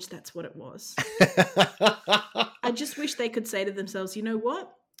acknowledge that's what it was. I just wish they could say to themselves, you know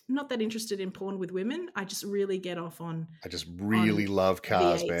what? I'm not that interested in porn with women. I just really get off on. I just really love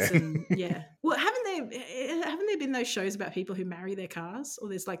cars, man. Well, haven't there been those shows about people who marry their cars, or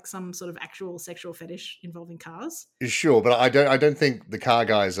there's some sort of actual sexual fetish involving cars? Sure, but I don't think the car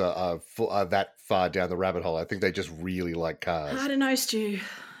guys are that far down the rabbit hole. I think they just really like cars. I don't know, Stu.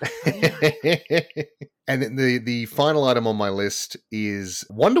 And the final item on my list is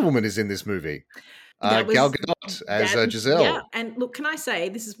Wonder Woman is in this movie. Gal Gadot as Giselle. Yeah, and look, can I say,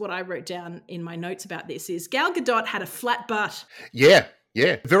 this is what I wrote down in my notes about this, is Gal Gadot had a flat butt. Yeah.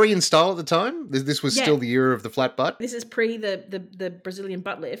 Very in style at the time. This was still the era of the flat butt. This is pre the Brazilian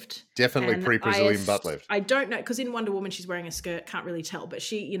butt lift. Definitely pre-Brazilian butt lift. I don't know, because in Wonder Woman she's wearing a skirt, can't really tell, but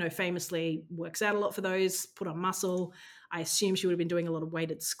she, famously works out a lot for those, put on muscle. I assume she would have been doing a lot of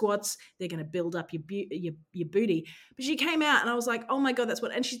weighted squats. They're going to build up your booty. But she came out and I was like, oh my God, that's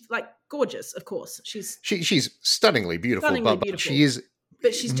what. And she's gorgeous, of course. She's stunningly beautiful. But she is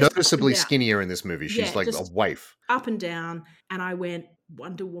she's noticeably skinnier in this movie. She's like a waif. Up and down. And I went,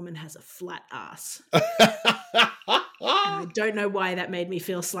 Wonder Woman has a flat ass. I don't know why that made me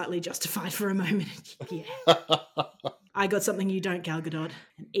feel slightly justified for a moment. Yeah. I got something you don't, Gal Gadot,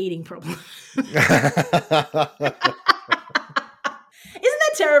 an eating problem. Isn't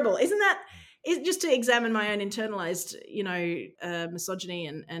that terrible? Isn't that just to examine my own internalized, misogyny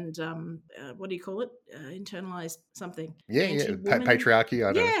and what do you call it? Internalized something. Patriarchy.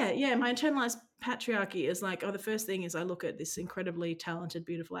 I don't know. Yeah. My internalized patriarchy is the first thing is I look at this incredibly talented,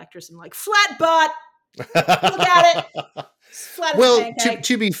 beautiful actress and flat butt. Look at it. Flat well,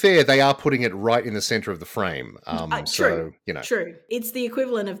 to be fair, they are putting it right in the center of the frame. True. True. It's the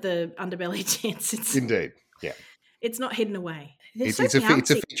equivalent of the underbelly dance. Indeed. Yeah. It's not hidden away. It's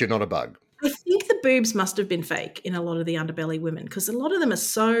a feature, not a bug. I think the boobs must have been fake in a lot of the underbelly women because a lot of them are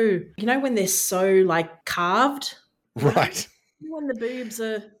so, when they're so carved. Right. when the boobs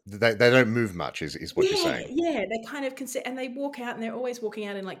are They don't move much, is what you're saying. yeah, they kind of and they walk out and they're always walking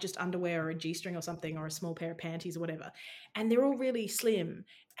out in like just underwear or a G-string or something or a small pair of panties or whatever. And they're all really slim.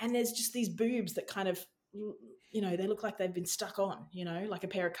 And there's just these boobs that kind of, they look like they've been stuck on, like a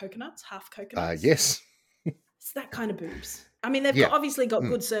pair of coconuts, half coconuts. Yes. It's that kind of boobs. I mean, they've obviously got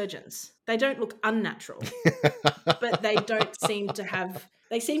good surgeons. They don't look unnatural, but they don't seem to have,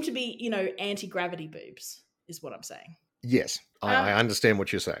 they seem to be, anti-gravity boobs is what I'm saying. Yes. I understand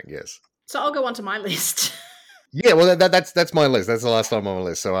what you're saying. Yes. So I'll go on to my list. Yeah, well, that's my list. That's the last time on my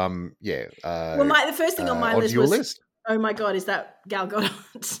list. So, yeah. Well, the first thing on my list was, list? Oh my God, is that Gal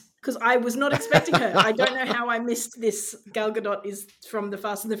Gadot? Because I was not expecting her. I don't know how I missed this. Gal Gadot is from the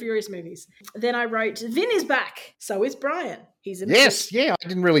Fast and the Furious movies. Then I wrote, Vin is back. So is Brian. He's in the Yes, yeah. I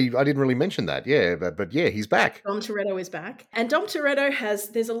didn't really mention that. Yeah, but yeah, he's back. Dom Toretto is back. And Dom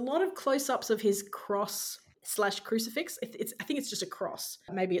Toretto there's a lot of close-ups of his cross/crucifix. I think it's just a cross.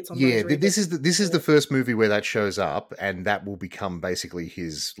 Maybe it's on. Yeah, this is the first movie where that shows up, and that will become basically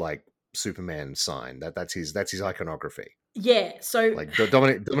his like Superman sign. That's his iconography. Yeah, so like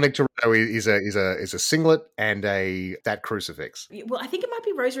Dominic Toretto is a singlet and that crucifix. Well, I think it might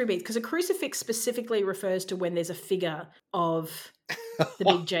be rosary beads because a crucifix specifically refers to when there's a figure of the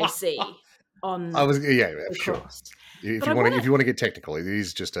big JC on the cross. If you want to get technical, it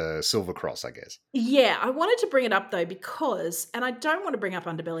is just a silver cross, I guess. Yeah, I wanted to bring it up though because, and I don't want to bring up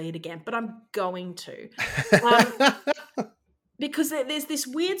Underbelly again, but I'm going to, because there's this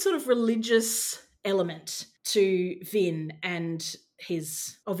weird sort of religious element to Vin, and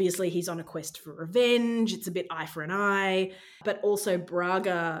obviously he's on a quest for revenge. It's a bit eye for an eye, but also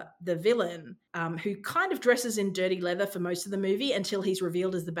Braga, the villain, who kind of dresses in dirty leather for most of the movie until he's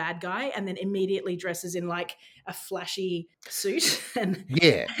revealed as the bad guy, and then immediately dresses in like a flashy suit.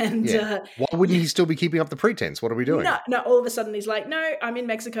 Why wouldn't he still be keeping up the pretense? What are we doing? No, all of a sudden he's like, no, I'm in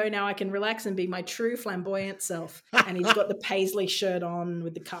Mexico now. I can relax and be my true flamboyant self. And he's got the paisley shirt on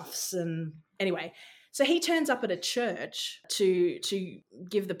with the cuffs. And anyway, so he turns up at a church to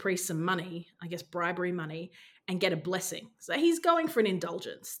give the priest some money, I guess bribery money, and get a blessing. So he's going for an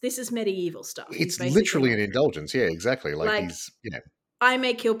indulgence. This is medieval stuff. It's literally an indulgence. Yeah, exactly. Like he's, I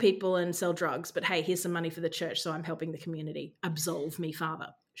may kill people and sell drugs, but hey, here's some money for the church, so I'm helping the community. Absolve me, Father.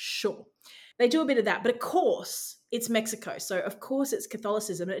 Sure. They do a bit of that, but of course it's Mexico, so of course it's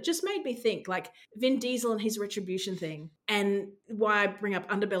Catholicism. And it just made me think, like Vin Diesel and his retribution thing, and why I bring up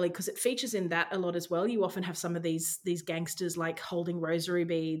Underbelly, because it features in that a lot as well. You often have some of these gangsters like holding rosary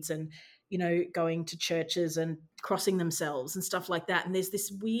beads and going to churches and crossing themselves and stuff like that. And there's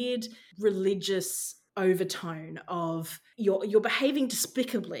this weird religious overtone of you're behaving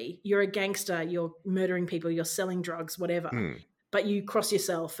despicably. You're a gangster. You're murdering people. You're selling drugs, whatever. But you cross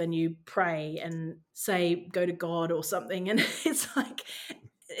yourself and you pray and say, go to God or something. And it's like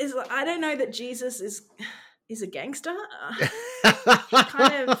I don't know that Jesus is a gangster. He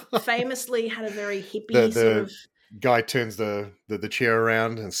kind of famously had a very hippie sort of... Guy turns the chair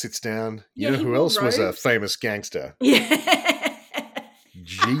around and sits down. You know who else was a famous gangster? Yeah.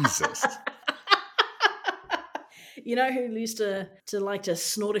 Jesus. You know who used to like to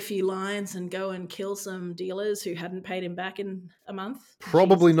snort a few lines and go and kill some dealers who hadn't paid him back in a month?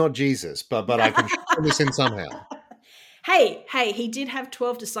 Probably not Jesus, but I can show this in somehow. Hey, he did have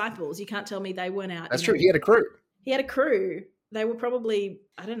 12 disciples. You can't tell me they weren't out. That's true. He had a crew. They were probably,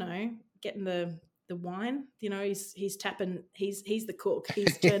 I don't know, getting the wine. He's tapping, he's the cook.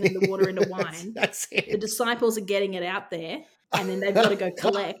 He's turning the water into wine. That's it. The disciples are getting it out there, and then they've got to go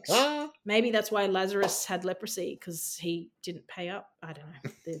collect. Maybe that's why Lazarus had leprosy, because he didn't pay up. I don't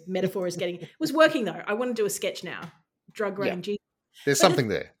know. The metaphor it was working though. I want to do a sketch now. Drug running Jesus. There's something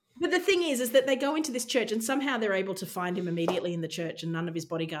there. But the thing is that they go into this church and somehow they're able to find him immediately in the church, and none of his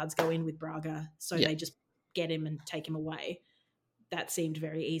bodyguards go in with Braga. So they just get him and take him away. That seemed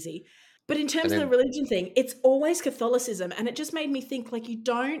very easy. But in terms of the religion thing, it's always Catholicism. And it just made me think, like, it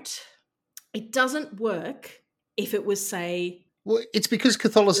doesn't work if it was, say... Well, it's because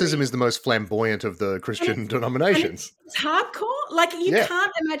Catholicism is the most flamboyant of the Christian denominations. It's hardcore. Like, you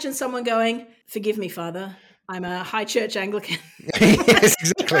can't imagine someone going, forgive me, Father, I'm a high church Anglican. Yes,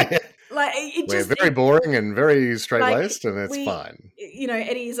 exactly. We're very boring and very straight-laced, and it's fine.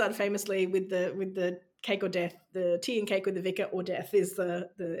 Eddie Izzard famously with the cake or death, the tea and cake with the vicar or death is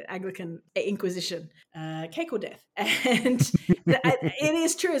the Anglican Inquisition, cake or death. And it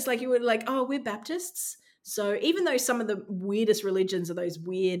is true. It's like you were like, oh, we're Baptists. So even though some of the weirdest religions are those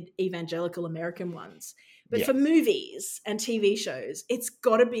weird evangelical American ones, but for movies and TV shows, it's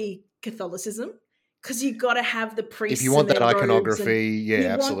got to be Catholicism, because you got to have the If priests you and want that their robes, and iconography, yeah, you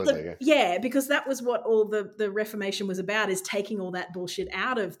want absolutely. because that was what all the Reformation was about, is taking all that bullshit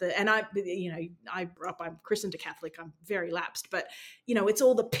out of the. And I'm christened a Catholic. I'm very lapsed, but it's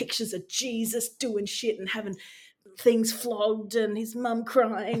all the pictures of Jesus doing shit and having things flogged and his mum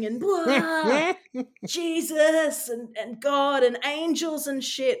crying and blah, Jesus and God and angels and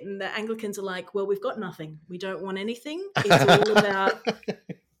shit. And the Anglicans are like, well, we've got nothing. We don't want anything.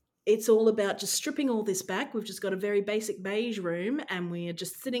 It's all about just stripping all this back. We've just got a very basic beige room, and we are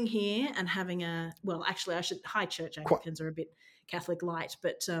just sitting here and having high church Anglicans are a bit Catholic light,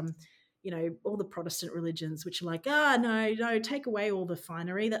 but all the Protestant religions, which are like, no, take away all the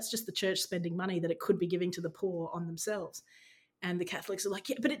finery. That's just the church spending money that it could be giving to the poor on themselves. And the Catholics are like,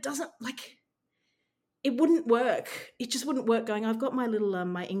 yeah, but it doesn't, like, it wouldn't work. It just wouldn't work going, I've got my little,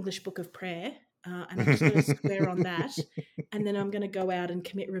 my English book of prayer, and I'm just going to swear on that. And then I'm going to go out and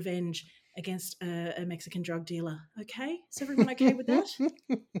commit revenge against a Mexican drug dealer. Okay? Is everyone okay with that?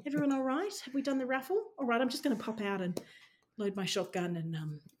 Everyone all right? Have we done the raffle? All right, I'm just going to pop out and load my shotgun and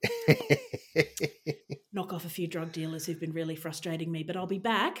knock off a few drug dealers who've been really frustrating me. But I'll be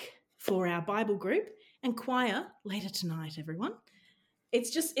back for our Bible group and choir later tonight, everyone.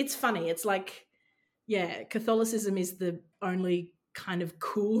 It's funny. It's like, yeah, Catholicism is the only kind of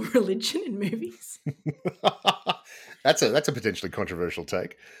cool religion in movies. That's a potentially controversial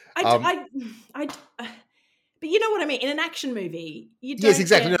take. But you know what I mean? In an action movie, you don't. Yes,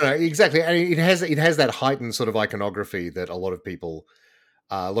 exactly. No, exactly. And it has that heightened sort of iconography that a lot of people,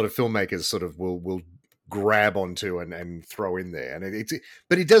 a lot of filmmakers sort of will grab onto and throw in there. And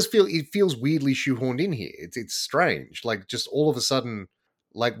but it feels weirdly shoehorned in here. It's strange. Like, just all of a sudden,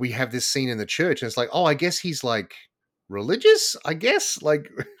 like, we have this scene in the church, and it's like, oh, I guess he's like religious. I guess, like,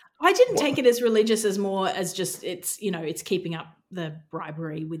 I didn't take it as religious as more as just it's keeping up the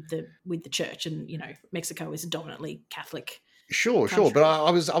bribery with the church, and Mexico is a dominantly Catholic. Sure. But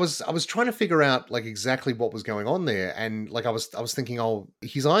I was trying to figure out, like, exactly what was going on there, and like I was thinking, oh,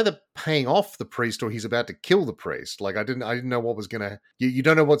 he's either paying off the priest or he's about to kill the priest. Like, I didn't know what was gonna. You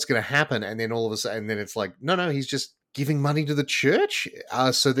don't know what's gonna happen, and then all of a sudden, and then it's like, no, he's just giving money to the church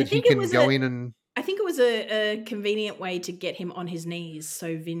so that he can go in and. I think it was a convenient way to get him on his knees,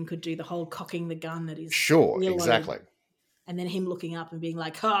 so Vin could do the whole cocking the gun at his sure, exactly. And then him looking up and being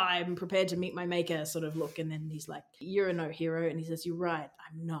like, I'm prepared to meet my maker sort of look. And then he's like, you're no hero. And he says, you're right,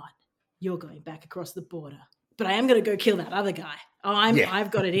 I'm not. You're going back across the border. But I am going to go kill that other guy.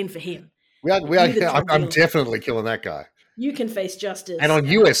 I've got it in for him. I'm definitely killing that guy. You can face justice. And on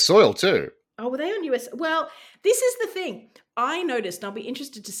US soil too. Oh, were they on US? Well, this is the thing. I noticed, and I'll be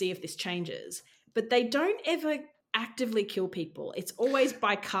interested to see if this changes, but they don't ever actively kill people. It's always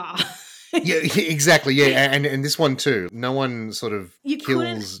by car. Yeah, exactly. Yeah, and this one too. No one sort of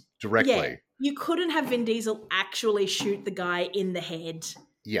kills directly. Yeah, you couldn't have Vin Diesel actually shoot the guy in the head.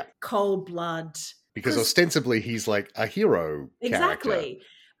 Yeah, cold blood. Because ostensibly he's like a hero. Exactly, character.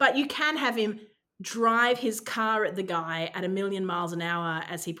 But you can have him drive his car at the guy at 1,000,000 miles an hour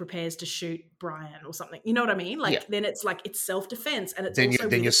as he prepares to shoot Brian or something. You know what I mean? Like, then it's like it's self-defense, and it's then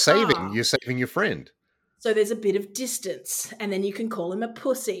you're saving your friend. So there's a bit of distance, and then you can call him a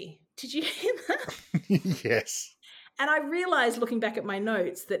pussy. Did you hear that? Yes. And I realized, looking back at my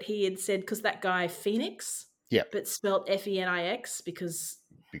notes, that he had said, because that guy Phoenix, but spelt Phenix because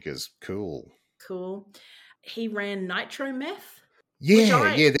cool. He ran nitro meth.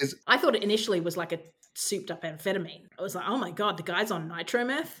 Yeah, I thought it initially was like a souped up amphetamine. I was like, oh my God, the guy's on nitro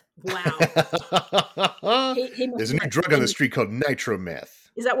meth? Wow. There's a new drug on the street called nitro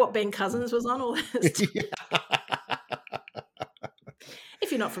meth. Is that what Ben Cousins was on all this?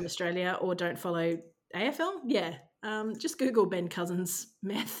 If you're not from Australia or don't follow AFL, just Google Ben Cousins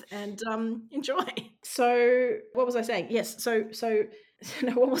meth and enjoy. So what was I saying? Yes. So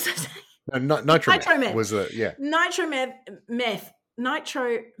no, what was I saying? No, nitro meth was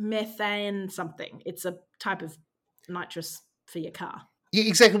nitromethane something. It's a type of nitrous for your car. Yeah,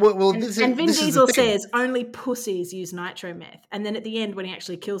 exactly. Well, Vin Diesel says only pussies use nitro meth, and then at the end when he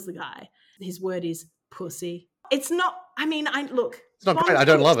actually kills the guy, his word is pussy. It's not. I mean, it's not great. I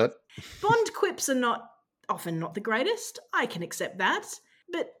don't love it. Bond quips are often not the greatest. I can accept that,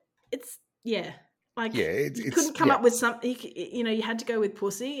 but it's you couldn't come up with something. You had to go with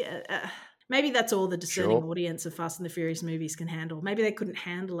pussy. Maybe that's all the discerning audience of Fast and the Furious movies can handle. Maybe they couldn't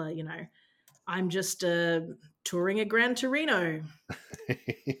handle I'm just touring a Gran Torino,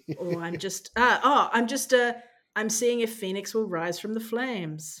 or I'm just I'm seeing if Phoenix will rise from the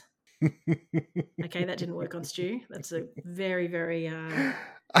flames. Okay, that didn't work on Stu. That's a very, very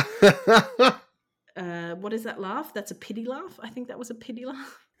what is that laugh? That's a pity laugh. I think that was a pity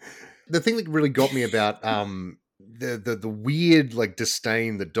laugh. The thing that really got me about the weird like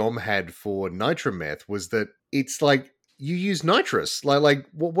disdain that Dom had for nitrometh was that it's like you use nitrous. Like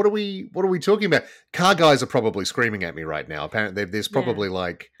what are we talking about? Car guys are probably screaming at me right now. Apparently, there's Yeah. probably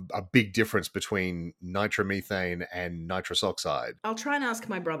like a big difference between nitromethane and nitrous oxide. I'll try and ask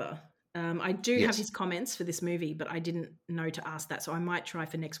my brother. I do have Yes. his comments for this movie, but I didn't know to ask that. So I might try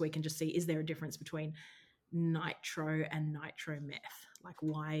for next week and just see, is there a difference between nitro and nitrometh? Like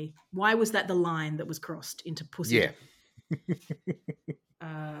why was that the line that was crossed into pussy? Yeah.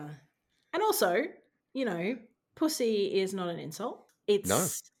 And also, you know, pussy is not an insult. It's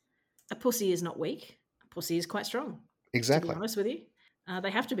a pussy is not weak. A pussy is quite strong. Exactly. To be honest with you.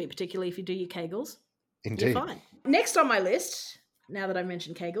 They have to be, particularly if you do your Kegels. Indeed. You're fine. Next on my list, now that I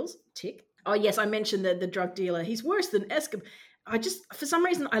mentioned Kegels, tick. Oh, yes, I mentioned the drug dealer. He's worse than Escobar. For some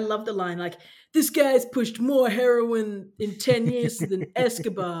reason, I love the line, like, this guy's pushed more heroin in 10 years than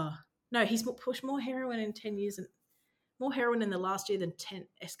Escobar. No, he's pushed more heroin in 10 years and more heroin in the last year than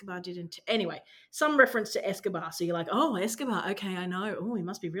Escobar did in anyway, some reference to Escobar. So you're like, oh, Escobar, okay, I know. Oh, he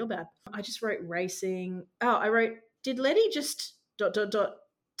must be real bad. I just wrote racing. Oh, I wrote, did Letty just ...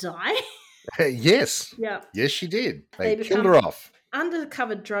 die? Yes. Yeah. Yes, she did. They killed become her off.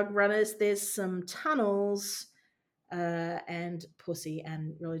 undercover drug runners. There's some tunnels and pussy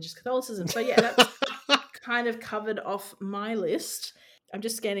and religious Catholicism. So yeah, that's kind of covered off my list. I'm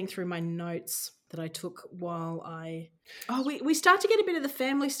just scanning through my notes that I took while we start to get a bit of the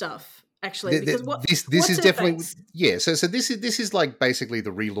family stuff actually, because this is definitely so this is like basically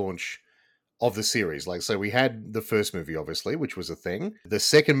the relaunch of the series. Like, so we had the first movie, obviously, which was a thing. The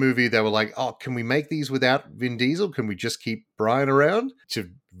second movie, they were like, oh, can we make these without Vin Diesel? Can we just keep Brian around?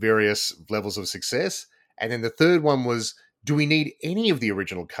 To various levels of success. And then the third one was, do we need any of the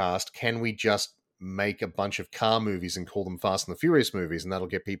original cast? Can we just make a bunch of car movies and call them Fast and the Furious movies, and that'll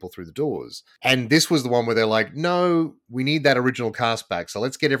get people through the doors? And this was the one where they're like, no, we need that original cast back. So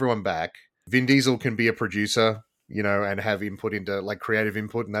let's get everyone back. Vin Diesel can be a producer, you know, and have input into like creative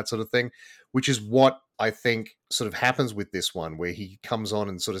input and that sort of thing, which is what I think sort of happens with this one, where he comes on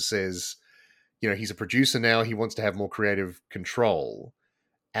and sort of says, you know, he's a producer now, he wants to have more creative control.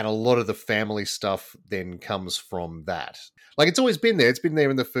 And a lot of the family stuff then comes from that. Like, it's always been there. It's been there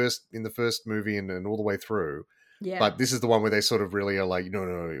in the first movie and all the way through. Yeah. But this is the one where they sort of really are like, no,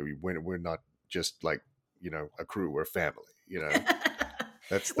 we're not just like, you know, a crew, we're a family, you know.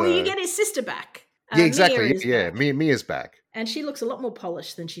 That's well, you get his sister back. Yeah, exactly. Mia's back. And she looks a lot more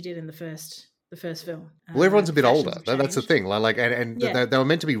polished than she did in the first film. Well, everyone's a bit older. That's the thing. They were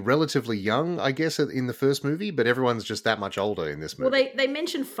meant to be relatively young, I guess, in the first movie, but everyone's just that much older in this movie. Well, they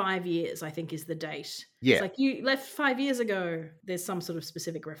mentioned 5 years, I think, is the date. Yeah. It's like, you left 5 years ago. There's some sort of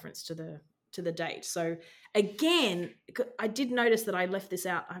specific reference to the date. So again, I did notice that I left this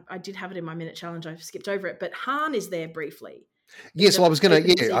out. I did have it in my minute challenge. I skipped over it, but Han is there briefly. Yes, I was going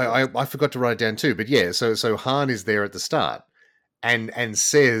to. Yeah, I forgot to write it down too. But yeah, so Han is there at the start, and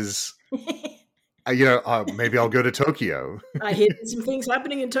says, you know, maybe I'll go to Tokyo. I hear some things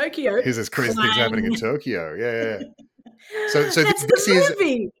happening in Tokyo. Here's crazy things happening in Tokyo. Yeah. So that's the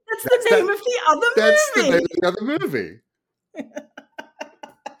movie. That's the name of the other movie. That's the name of the other movie.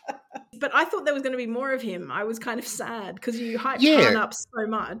 But I thought there was going to be more of him. I was kind of sad because you hyped Han up so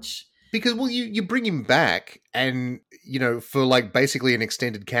much. Because you bring him back, and you know, for like basically an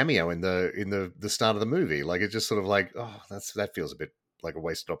extended cameo in the start of the movie, like it's just sort of like, oh, that feels a bit like a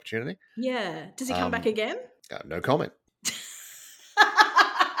wasted opportunity. Yeah. Does he come back again? No comment.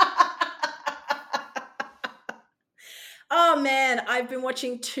 Oh man, I've been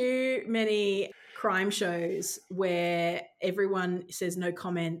watching too many crime shows where everyone says no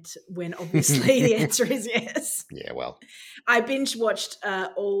comment when obviously the answer is yes. Yeah, well. I binge watched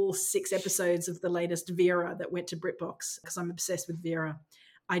all 6 episodes of the latest Vera that went to BritBox because I'm obsessed with Vera.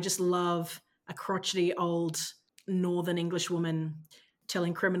 I just love a crotchety old Northern English woman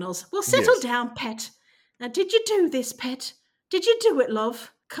telling criminals, well, settle down, pet. Now, did you do this, pet? Did you do it,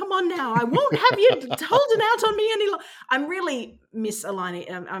 love? Come on now. I won't have you holding out on me any longer. I'm really misaligning.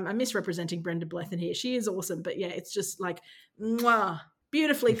 I'm misrepresenting Brenda Blethyn here. She is awesome. But yeah, it's just like, mwah,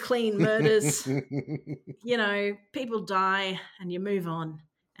 beautifully clean murders. You know, people die and you move on.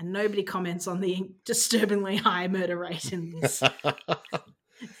 And nobody comments on the disturbingly high murder rate in this.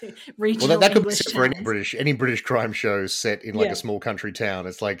 Well, that could be set for any British crime show set in like a small country town.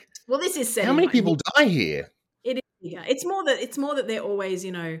 It's like, well, this is set. How many people die here? It is. Yeah, it's more that they're always,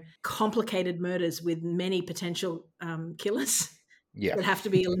 you know, complicated murders with many potential killers that have to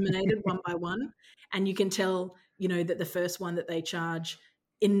be eliminated one by one, and you can tell, you know, that the first one that they charge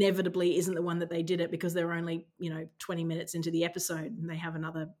inevitably isn't the one that they did it, because they're only 20 minutes into the episode and they have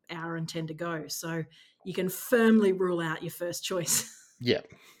another hour and 10 to go. So you can firmly rule out your first choice. Yeah.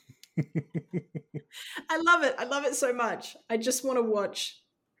 I love it so much. I just want to watch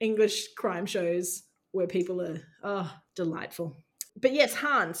English crime shows where people are delightful. But yes,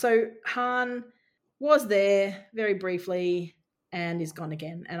 Han. So Han was there very briefly and is gone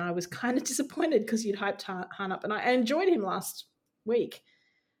again. And I was kind of disappointed because you'd hyped Han up, and I enjoyed him last week.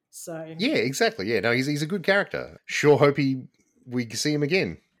 So Yeah, exactly. Yeah, no, he's a good character. Sure hope we see him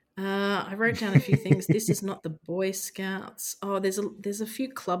again. I wrote down a few things. This is not the Boy Scouts. Oh, there's a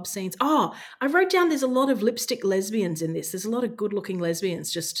few club scenes. Oh, I wrote down there's a lot of lipstick lesbians in this. There's a lot of good-looking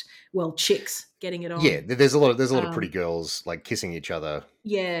lesbians, chicks getting it on. Yeah, there's a lot of pretty girls like kissing each other.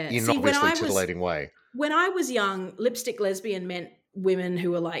 Yeah, in an obviously titillating way. When I was young, lipstick lesbian meant women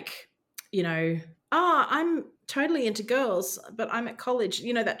who were like, I'm totally into girls, but I'm at college.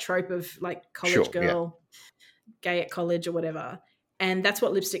 You know that trope of like college girl, gay at college or whatever. And that's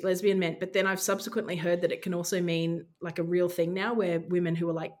what lipstick lesbian meant. But then I've subsequently heard that it can also mean like a real thing now, where women who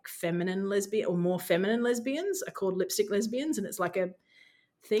are like feminine lesbian or more feminine lesbians are called lipstick lesbians. And it's like a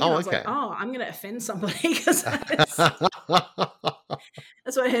thing. And I was like, I'm going to offend somebody, because that's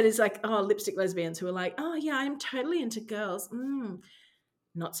what I heard is like, lipstick lesbians who are like, I'm totally into girls.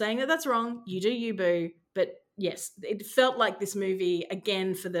 Not saying that that's wrong. You do you, boo. But yes, it felt like this movie,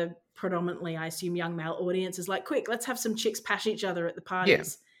 again, for the predominantly, I assume, young male audience, is like, quick, let's have some chicks pash each other at the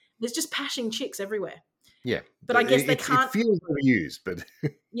parties. Yeah. There's just pashing chicks everywhere. Yeah. But I guess they can't. It feels overused, but.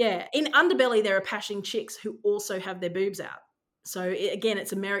 Yeah. In Underbelly, there are pashing chicks who also have their boobs out. So again,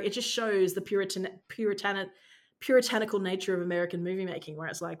 it's American. It just shows the puritanical nature of American movie making, where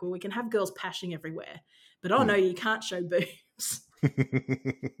it's like, well, we can have girls pashing everywhere, but no, you can't show boobs.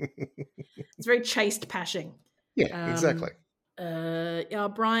 It's very chaste pashing. Yeah, exactly.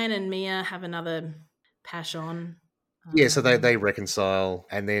 Brian and Mia have another pash on. Yeah, so they reconcile,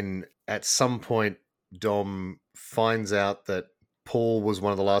 and then at some point, Dom finds out that Paul was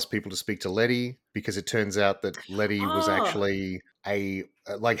one of the last people to speak to Letty, because it turns out that Letty was actually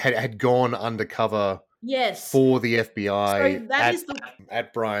had gone undercover. Yes. For the FBI, so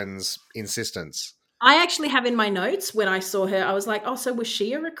at Brian's insistence. I actually have in my notes, when I saw her, I was like, so was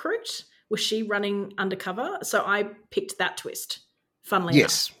she a recruit? Was she running undercover? So I picked that twist, funnily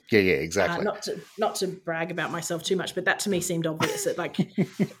enough. Yeah, exactly. Not to brag about myself too much, but that to me seemed obvious. That like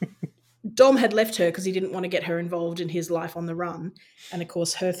Dom had left her because he didn't want to get her involved in his life on the run. And of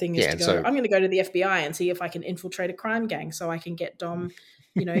course, her thing is to go, I'm going to go to the FBI and see if I can infiltrate a crime gang so I can get Dom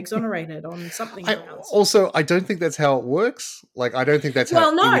exonerated on something else. Also, I don't think that's how it works. Like, I don't think that's how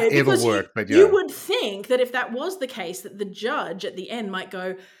it would ever work. But you would think that if that was the case, that the judge at the end might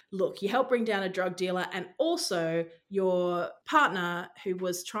go, look, you helped bring down a drug dealer, and also your partner who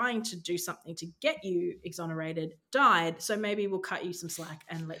was trying to do something to get you exonerated died, so maybe we'll cut you some slack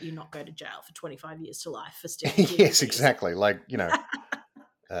and let you not go to jail for 25 years to life for stealing. Yes, exactly. Like,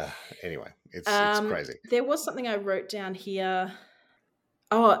 anyway, it's crazy. There was something I wrote down here.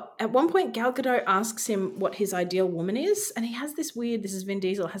 Oh, at one point, Gal Gadot asks him what his ideal woman is, and he has this weird, this is Vin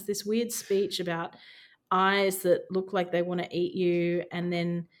Diesel, has this weird speech about eyes that look like they want to eat you, and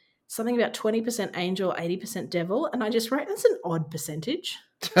then something about 20% angel, 80% devil, and I just wrote, that's an odd percentage.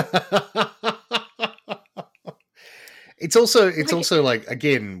 It's also like,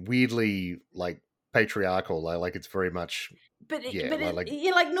 again, weirdly like patriarchal, like it's very much. But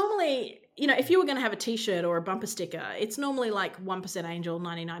normally, if you were going to have a T-shirt or a bumper sticker, it's normally like 1% angel,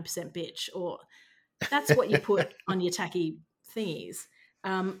 99% bitch, or that's what you put on your tacky thingies.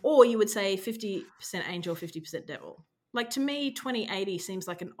 Or you would say 50% angel, 50% devil. Like, to me, 20-80 seems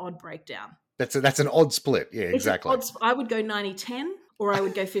like an odd breakdown. That's an odd split. Yeah, exactly. I would go 90-10, or I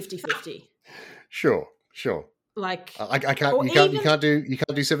would go 50-50. Sure. Like, I can't. You can't do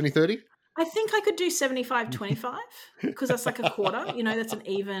 70-30. I think I could do 75-25 because that's like a quarter. That's an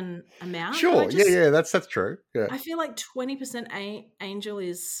even amount. Sure. That's true. Yeah. I feel like 20% angel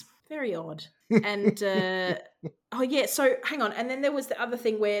is very odd. And so hang on. And then there was the other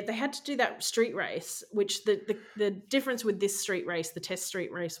thing where they had to do that street race, which the difference with this street race, the test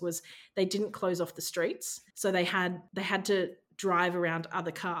street race, was they didn't close off the streets, so they had to drive around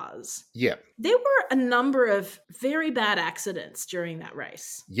other cars. Yeah. There were a number of very bad accidents during that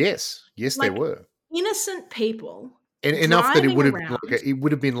race. Yes, there were. Innocent people. Enough that it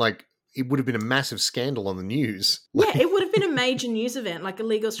would have been a massive scandal on the news. Yeah, it would have been a major news event, like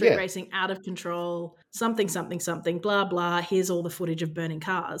illegal street racing, out of control, something, blah, blah. Here's all the footage of burning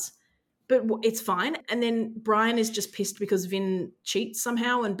cars. But it's fine. And then Brian is just pissed because Vin cheats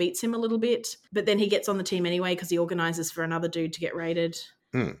somehow and beats him a little bit. But then he gets on the team anyway because he organises for another dude to get raided.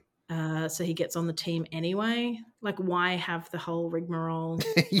 Hmm. So he gets on the team anyway. Like, why have the whole rigmarole?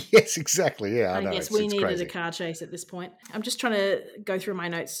 Yes, exactly. Yeah, I I know. guess we It's needed a crazy. car chase at this point. I'm just trying to go through my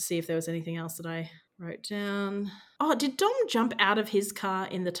notes to see if there was anything else that I wrote down. Oh, did Dom jump out of his car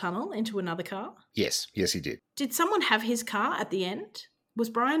in the tunnel into another car? Yes, he did. Did someone have his car at the end? Was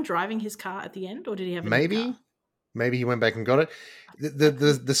Brian driving his car at the end, or did he have a new car? Maybe he went back and got it.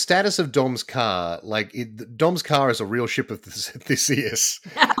 The status of Dom's car, like Dom's car is a real ship of Theseus,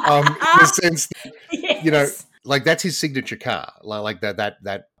 in the sense that, Yes. like that's his signature car, like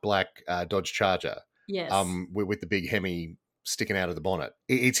that black Dodge Charger, Yes. with the big Hemi sticking out of the bonnet.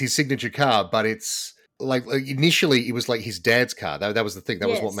 It's his signature car, but it's like initially it was like his dad's car. That was the thing. That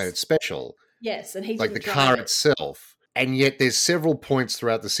was what made it special. Yes, and he Like didn't the car drive it. itself. And yet there's several points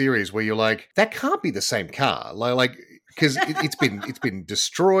throughout the series where you're like, that can't be the same car. Like because it's been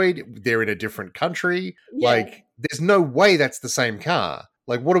destroyed. They're in a different country. Yeah. Like there's no way that's the same car.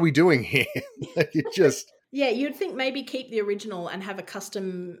 Like, what are we doing here? Like, it just... Yeah, you'd think maybe keep the original and have a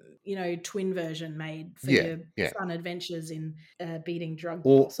custom, twin version made for your fun adventures in beating drug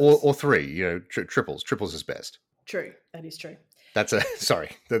bosses. Or three, triples. Triples is best. True, that is true. That's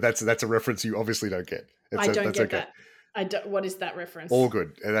a reference you obviously don't get. I don't get that. I don't. What is that reference? All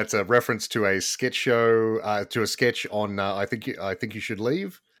good. That's a reference to a sketch show, to a sketch on I think you should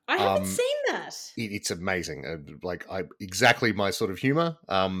leave. I haven't seen that. It's amazing. Exactly my sort of humor.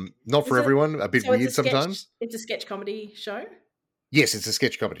 Not for everyone. A bit weird sometimes. It's a sketch comedy show. Yes, it's a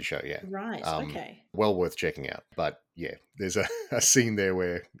sketch comedy show. Yeah. Right. Okay. Well worth checking out. But yeah, there's a scene there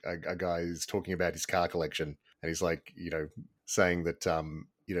where a guy is talking about his car collection, and he's like, saying that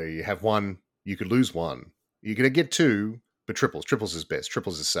you have one, you could lose one. You're going to get two, but triples. Triples is best.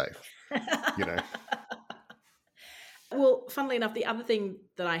 Triples is safe. Well, funnily enough, the other thing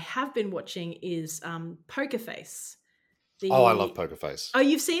that I have been watching is Poker Face. I love Poker Face. Oh,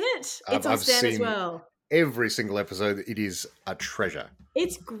 you've seen it? It's on Stan as well. Every single episode. It is a treasure.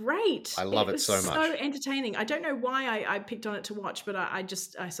 It's great. I love it so much. So entertaining. I don't know why I picked on it to watch, but I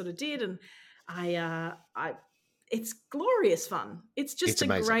sort of did, and it's glorious fun. It's just a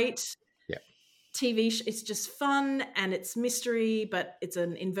great TV show. It's just fun, and it's mystery, but it's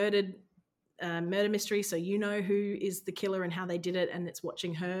an inverted murder mystery, so who is the killer and how they did it, and it's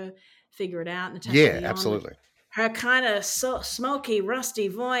watching her figure it out. Natasha Lyonne, absolutely. Her kind of smoky, rusty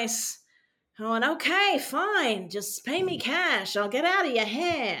voice going, okay, fine, just pay me cash, I'll get out of your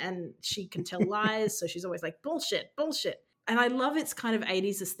hair. And she can tell lies, so she's always like, bullshit. And I love its kind of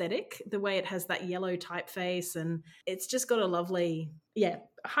 80s aesthetic, the way it has that yellow typeface, and it's just got a lovely,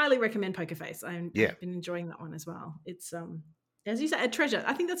 highly recommend Poker Face. I've been enjoying that one as well. It's as you say, a treasure.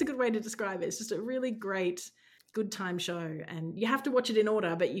 I think that's a good way to describe it. It's just a really great, good time show, and you have to watch it in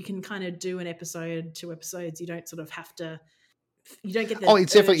order, but you can kind of do an episode, 2 episodes. You don't sort of have to. You don't get the.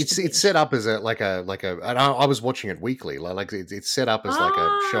 It's definitely it's set up as a. And I was watching it weekly. Like it's set up as like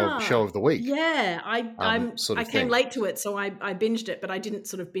a show of the week. Yeah, I came late to it, so I binged it, but I didn't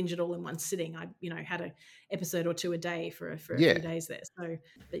sort of binge it all in one sitting. I had an episode or 2 a day for a few days there. So,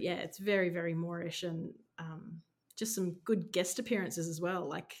 but yeah, it's very, very Moorish, and just some good guest appearances as well.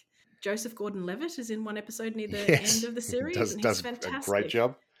 Like Joseph Gordon-Levitt is in one episode near the end of the series, and he's fantastic. A great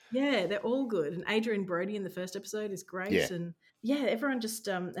job. Yeah, they're all good. And Adrian Brody in the first episode is great. Yeah. And everyone just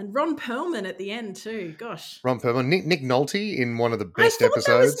and Ron Perlman at the end too. Gosh, Ron Perlman, Nick Nolte in one of the best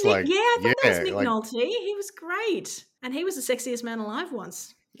episodes. I thought that was Nick Nolte. He was great, and he was the sexiest man alive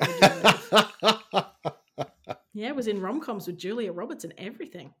once. Was in rom-coms with Julia Roberts and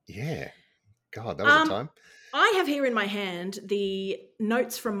everything. Yeah, God, that was a time. I have here in my hand the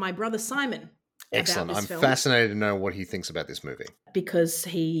notes from my brother Simon. Excellent. I'm fascinated to know what he thinks about this movie. Because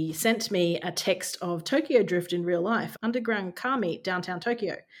he sent me a text of Tokyo Drift in real life, underground car meet, downtown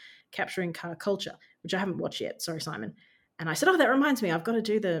Tokyo, capturing car culture, which I haven't watched yet. Sorry, Simon. And I said, that reminds me, you've got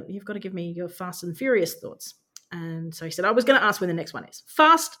to give me your Fast and Furious thoughts. And so he said, I was going to ask when the next one is.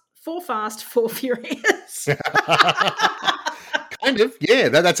 Fast, for Furious. Kind of. Yeah,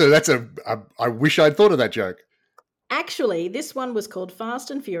 I wish I'd thought of that joke. Actually, this one was called Fast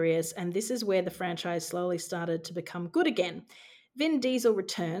and Furious, and this is where the franchise slowly started to become good again. Vin Diesel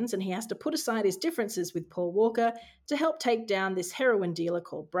returns, and he has to put aside his differences with Paul Walker to help take down this heroin dealer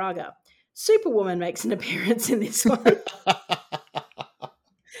called Braga. Superwoman makes an appearance in this one.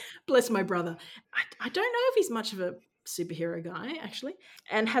 Bless my brother. I don't know if he's much of a superhero guy, actually,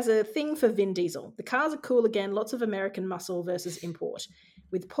 and has a thing for Vin Diesel. The cars are cool again, lots of American muscle versus import,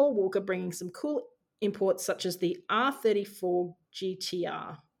 with Paul Walker bringing some cool imports such as the R34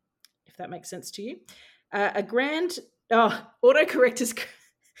 GTR, if that makes sense to you. Autocorrector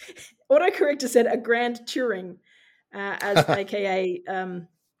said a Grand Touring, as AKA Alan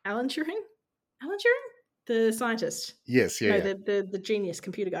Turing. Alan Turing, the scientist. Yes, No, yeah. the genius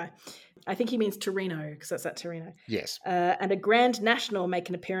computer guy. I think he means Torino because that's at Torino. Yes. And a Grand National make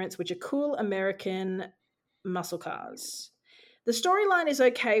an appearance, which are cool American muscle cars. The storyline is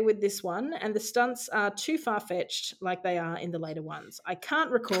okay with this one, and the stunts are too far-fetched like they are in the later ones. I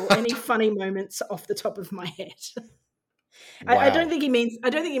can't recall any funny moments off the top of my head. I don't Wow. think he means. I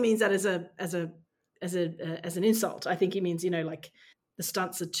don't think he means that as an insult. I think he means, like the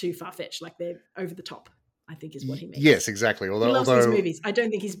stunts are too far-fetched, like they're over the top, I think is what he means. Yes, exactly. He Although loves these movies. I don't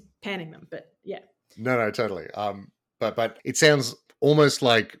think he's panning them, but yeah. No, totally. But it sounds almost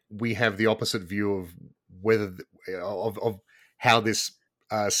like we have the opposite view of whether of how this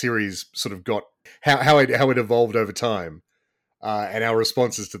series sort of got how it evolved over time, and our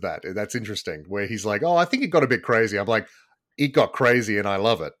responses to that. That's interesting. Where he's like, "Oh, I think it got a bit crazy." I'm like, "It got crazy, and I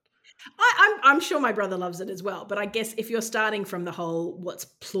love it." I'm sure my brother loves it as well, but I guess if you're starting from the whole what's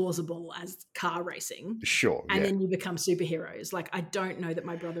plausible as car racing, Sure, and then you become superheroes, like I don't know that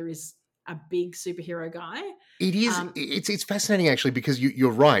my brother is a big superhero guy. It is. It's fascinating actually because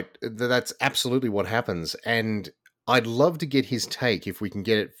you're right. That's absolutely what happens, and I'd love to get his take if we can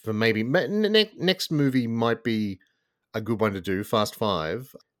get it for maybe next movie might be a good one to do. Fast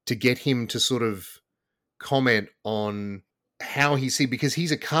Five, to get him to sort of comment on how he see, because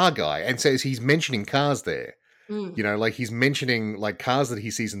he's a car guy and says he's mentioning cars there. Like he's mentioning like cars that he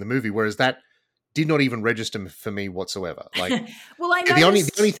sees in the movie, whereas that did not even register for me whatsoever. Like, well, I noticed...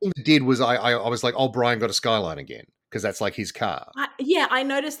 the only thing that did was I was like, oh, Brian got a Skyline again because that's like his car. I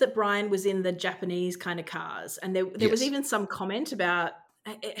noticed that Brian was in the Japanese kind of cars, and there was even some comment about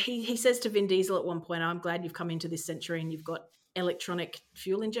he says to Vin Diesel at one point, "I'm glad you've come into this century and you've got electronic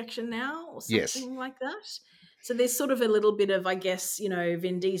fuel injection now," or something like that. So there's sort of a little bit of, I guess,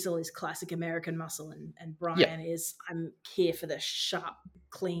 Vin Diesel is classic American muscle, and Brian is, I'm here for the sharp,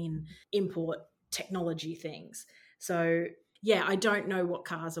 clean import technology things. So yeah, I don't know what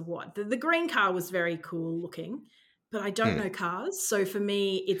cars are what. The green car was very cool looking, but I don't know cars. So for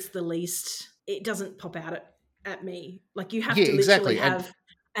me, it's the least, it doesn't pop out at me. Like you have to literally have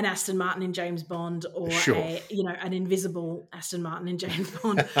an Aston Martin in James Bond, or an invisible Aston Martin in James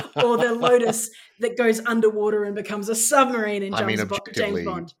Bond, or the Lotus that goes underwater and becomes a submarine in James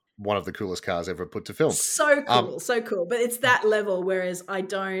Bond. One of the coolest cars ever put to film. So cool. But it's that level, whereas I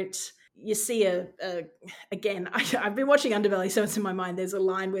don't... You see again, I've been watching Underbelly, so it's in my mind. There's a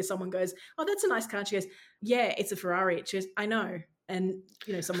line where someone goes, "Oh, that's a nice car." And she goes, "Yeah, it's a Ferrari." She goes, "I know." And,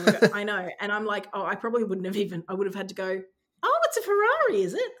 someone will go, "I know." And I'm like, oh, I probably wouldn't have even... I would have had to go, "Oh, it's a Ferrari,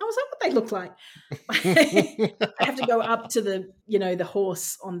 is it? Oh, is that what they look like?" I have to go up to the, the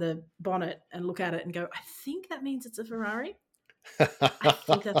horse on the bonnet and look at it and go, "I think that means it's a Ferrari." I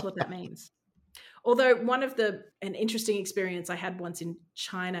think that's what that means. Although an interesting experience I had once in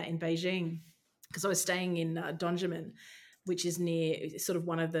China, in Beijing, because I was staying in Dongjimen, which is near sort of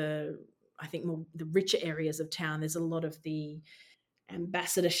one of the, I think, more the richer areas of town. There's a lot of the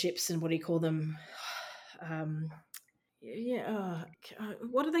ambassadorships and what do you call them?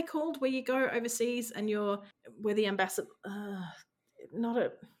 What are they called? Where you go overseas and we're the ambassador, not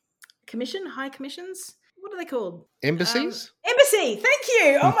a commission, high commissions. What are they called? Embassies? Embassy. Thank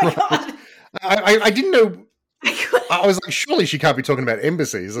you. Oh my God. I didn't know. I was like, surely she can't be talking about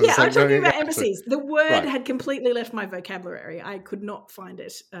embassies. I'm talking about embassies. The word had completely left my vocabulary. I could not find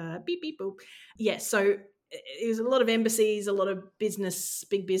it. Beep, beep, boop. Yes. So it was a lot of embassies, a lot of business,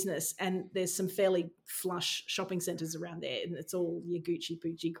 big business, and there's some fairly flush shopping centers around there, and it's all your Gucci,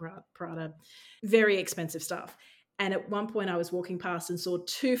 Prada, very expensive stuff. And at one point I was walking past and saw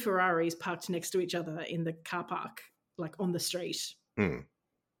two Ferraris parked next to each other in the car park, like on the street. And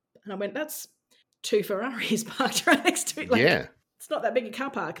I went, that's two Ferraris parked right next to it. Like, it's not that big a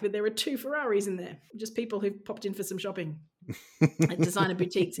car park, but there are two Ferraris in there. Just people who popped in for some shopping at designer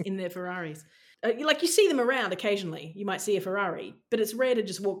boutiques in their Ferraris. Like you see them around occasionally. You might see a Ferrari, but it's rare to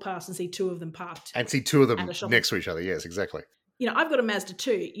just walk past and see two of them parked. And see two of them next to each other. Yes, exactly. I've got a Mazda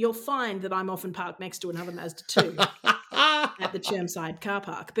 2. You'll find that I'm often parked next to another Mazda 2 at the Chermside car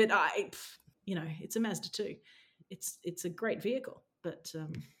park. But it's a Mazda 2. It's a great vehicle. But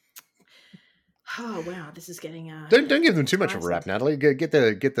oh wow, this is getting don't give them too much of a rap, Natalie. Get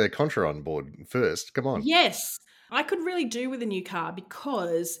the Contra on board first. Come on. Yes, I could really do with a new car,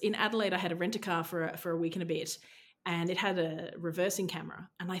 because in Adelaide I had a rent-a-car for a week and a bit, and it had a reversing camera.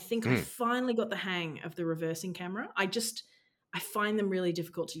 And I think I finally got the hang of the reversing camera. I find them really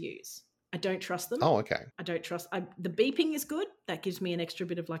difficult to use. I don't trust them. Oh, okay. I don't trust. The beeping is good. That gives me an extra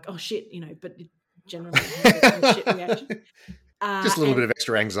bit of like, oh shit, but it generally has a shit reaction. Just a little bit of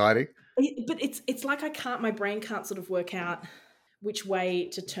extra anxiety. But it's like my brain can't sort of work out which way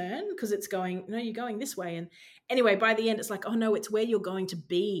to turn because it's going, no, you're going this way. And anyway, by the end, it's like, oh no, it's where you're going to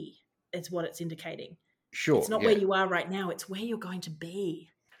be. It's what it's indicating. It's Sure, not where yeah. you are right now. It's where you're going to be.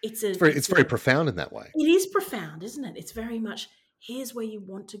 It's very profound in that way. It is profound, isn't it? It's very much, here's where you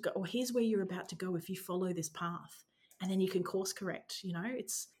want to go, or here's where you're about to go if you follow this path. And then you can course correct,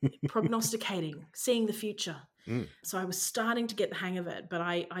 it's prognosticating, seeing the future. Mm. So I was starting to get the hang of it, but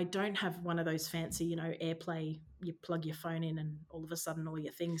I don't have one of those fancy, AirPlay, you plug your phone in and all of a sudden all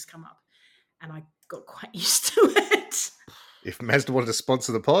your things come up. And I got quite used to it. If Mazda wanted to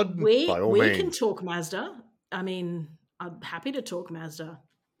sponsor the pod, by all means. We can talk Mazda. I mean, I'm happy to talk Mazda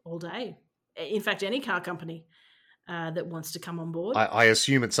all day. In fact, any car company that wants to come on board. I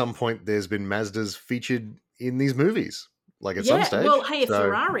assume at some point there's been Mazdas featured in these movies, like at some stage. Well, hey,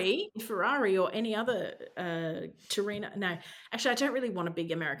 Ferrari or any other Torino. No, actually, I don't really want a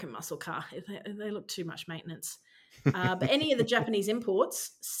big American muscle car. They look too much maintenance. But any of the Japanese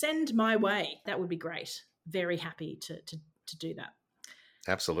imports, send my way. That would be great. Very happy to do that.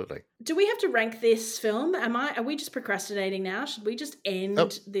 Absolutely. Do we have to rank this film? Are we just procrastinating now? Should we just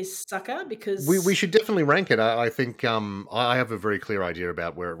end this sucker? Because we should definitely rank it. I think I have a very clear idea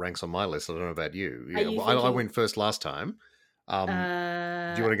about where it ranks on my list. I don't know about you. I went first last time. Do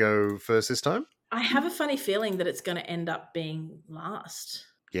you want to go first this time? I have a funny feeling that it's going to end up being last.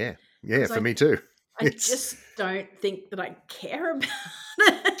 Yeah, for me too. I just don't think that I care about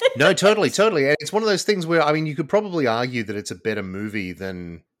it. No, totally. And it's one of those things where, I mean, you could probably argue that it's a better movie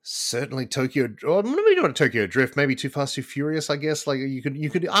than certainly Tokyo, or maybe not Tokyo Drift, maybe Too Fast, Too Furious, I guess. Like you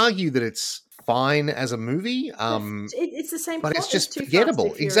could argue that it's fine as a movie. It's the same plot, but it's just as Too forgettable.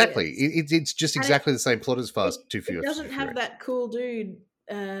 Fast, Too Exactly. It's just exactly the same plot as Fast, Too Furious. It doesn't have that cool dude,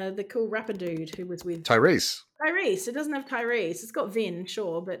 the cool rapper dude who was with Tyrese. It doesn't have Tyrese. It's got Vin,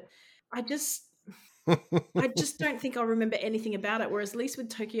 sure, but I just don't think I'll remember anything about it. Whereas at least with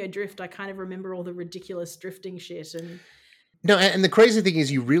Tokyo Drift, I kind of remember all the ridiculous drifting shit. No, and the crazy thing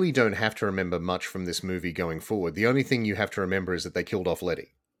is you really don't have to remember much from this movie going forward. The only thing you have to remember is that they killed off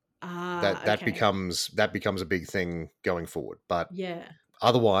Letty. That becomes a big thing going forward. But yeah,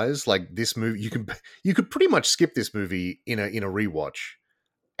 otherwise, like this movie, you could pretty much skip this movie in a rewatch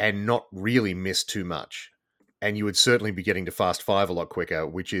and not really miss too much. And you would certainly be getting to Fast Five a lot quicker,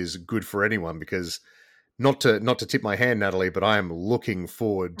 which is good for anyone because not to tip my hand, Natalie, but I am looking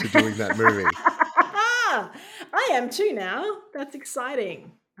forward to doing that movie. I am too now. That's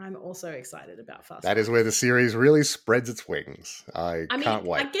exciting. I'm also excited about Fast That is where the series really spreads its wings. I can't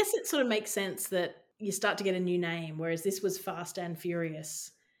wait. I guess it sort of makes sense that you start to get a new name, whereas this was Fast and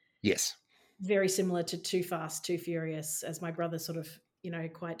Furious. Yes. Very similar to Too Fast, Too Furious, as my brother sort of,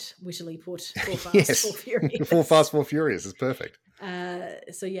 quite wittily put, Four Fast, yes. Four Furious. Four Fast, Four Furious is perfect.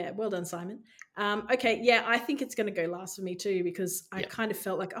 So yeah, well done, Simon. Okay, yeah, I think it's going to go last for me too because I kind of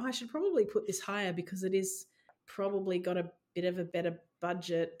felt like, I should probably put this higher because it is probably got a bit of a better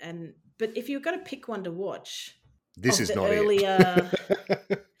budget. But if you're going to pick one to watch, this is not earlier.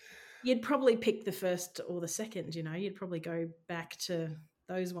 You'd probably pick the first or the second. You'd probably go back to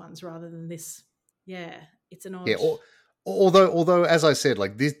those ones rather than this. Yeah, it's an odd. Yeah. Although, as I said,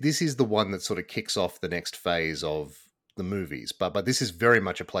 like this is the one that sort of kicks off the next phase of the movies. But this is very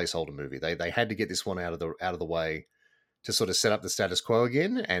much a placeholder movie. They had to get this one out of the way to sort of set up the status quo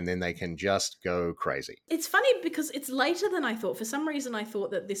again, and then they can just go crazy. It's funny because it's later than I thought. For some reason, I thought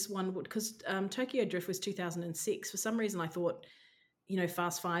that this one would, because Tokyo Drift was 2006. For some reason, I thought,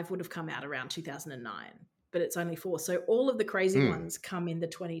 Fast Five would have come out around 2009, but it's only 4. So all of the crazy ones come in the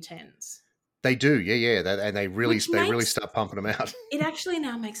 2010s. They do, yeah, and they really start pumping them out. It actually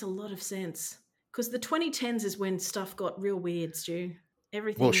now makes a lot of sense because the 2010s is when stuff got real weird, Stu.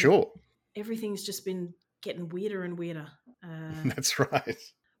 Everything. Well, sure. Everything's just been getting weirder and weirder. That's right.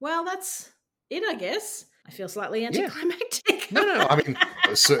 Well, that's it, I guess. I feel slightly anticlimactic. Yeah. No, I mean,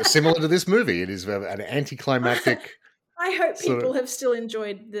 similar to this movie, it is an anticlimactic. I hope people have still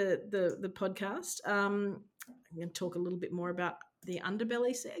enjoyed the podcast. I'm going to talk a little bit more about the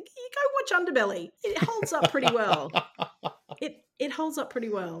Underbelly. You go watch Underbelly. It holds up pretty well. It holds up pretty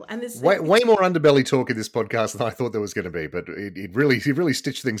well, and there's way more Underbelly talk in this podcast than I thought there was going to be. But it really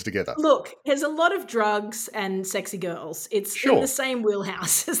stitched things together. Look, there's a lot of drugs and sexy girls. It's in the same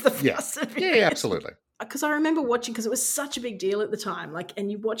wheelhouse as the Fast and Furious. Yeah, absolutely. Because I remember watching because it was such a big deal at the time.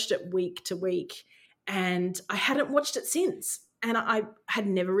 And you watched it week to week, and I hadn't watched it since, and I had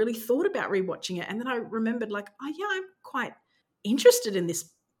never really thought about rewatching it. And then I remembered, I'm quite interested in this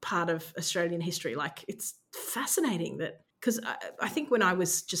part of Australian history. It's fascinating that because I think when I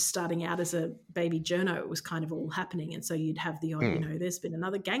was just starting out as a baby journo, it was kind of all happening. And so you'd have the odd, there's been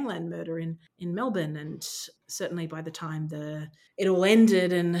another gangland murder in Melbourne. And certainly by the time it all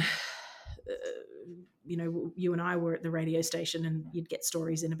ended and, you and I were at the radio station and you'd get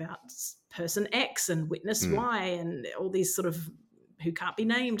stories in about person X and witness Y and all these sort of who can't be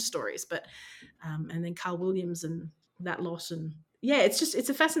named stories. But, and then Carl Williams and that lot. And yeah, it's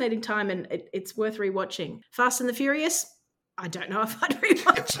a fascinating time and it's worth rewatching. Fast and the Furious, I don't know if I'd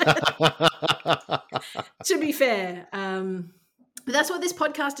rewatch it, to be fair. But that's what this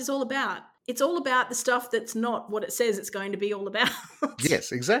podcast is all about. It's all about the stuff that's not what it says it's going to be all about.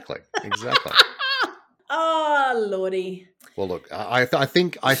 Yes, exactly. Oh, Lordy. Well, look, I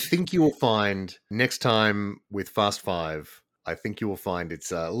think you will find next time with Fast 5, I think you will find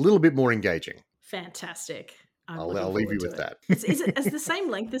it's a little bit more engaging. Fantastic. I'll leave you with that. Is it the same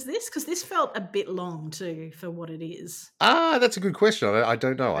length as this? Because this felt a bit long too for what it is. That's a good question. I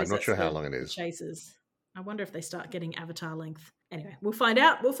don't know. I'm not sure how long it is. Chases. I wonder if they start getting Avatar length. Anyway, we'll find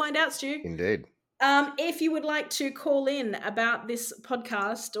out. We'll find out, Stu. Indeed. If you would like to call in about this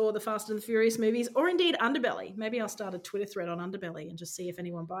podcast or the Fast and the Furious movies, or indeed Underbelly, maybe I'll start a Twitter thread on Underbelly and just see if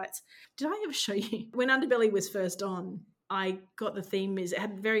anyone bites. Did I ever show you when Underbelly was first on? I got the theme music. It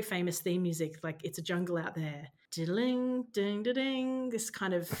had very famous theme music, like "It's a Jungle Out There." Diddling, ding, ding, ding. This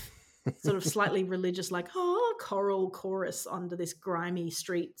kind of sort of slightly religious, like choral chorus under this grimy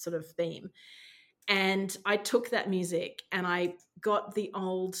street sort of theme. And I took that music and I got the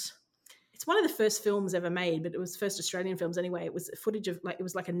old. It's one of the first films ever made, but it was first Australian films anyway. It was footage of it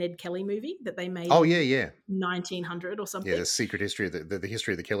was like a Ned Kelly movie that they made. Oh yeah. 1900 or something. Yeah, the secret history of the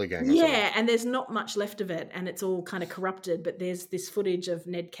history of the Kelly gang. Yeah, and there's not much left of it, and it's all kind of corrupted. But there's this footage of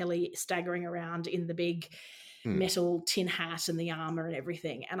Ned Kelly staggering around in the big metal tin hat and the armor and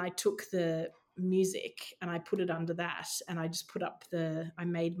everything. And I took the music and I put it under that, and I just I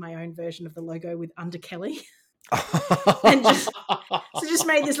made my own version of the logo with Under Kelly. And just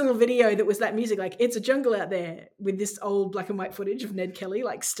made this little video that was that music, like "It's a Jungle Out There," with this old black and white footage of Ned Kelly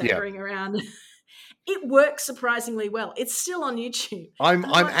like staggering around. It works surprisingly well. It's still on YouTube. I'm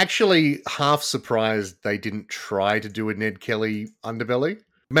actually half surprised they didn't try to do a Ned Kelly Underbelly.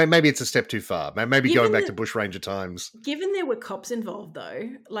 Maybe it's a step too far. Maybe going back to Bushranger times. Given there were cops involved, though,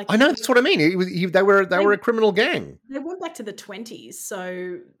 like I know that's what I mean. They were a criminal gang. They went back to the 1920s,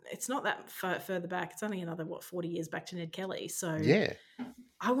 so it's not that further back. It's only another 40 years back to Ned Kelly. So yeah,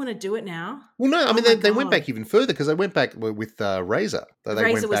 I want to do it now. Well, no, I mean they went back even further because they went back with Razor.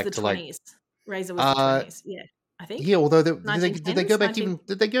 Razor was the 20s. Razor was the 20s. Yeah, I think. Yeah, although did they go back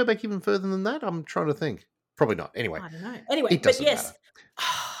Did they go back even further than that? I'm trying to think. Probably not. Anyway, I don't know. Anyway, it doesn't matter.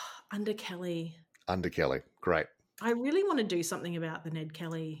 Under Kelly. Great. I really want to do something about the Ned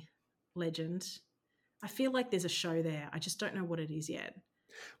Kelly legend. I feel like there's a show there. I just don't know what it is yet.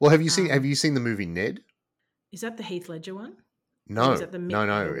 Well, have you seen the movie Ned? Is that the Heath Ledger one? No.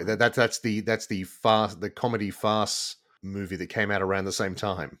 That's the comedy farce movie that came out around the same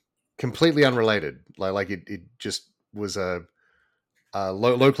time. Completely unrelated. Like it just was a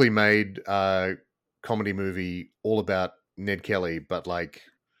locally made comedy movie all about Ned Kelly, but like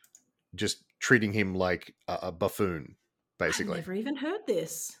just treating him like a buffoon, basically. I've never even heard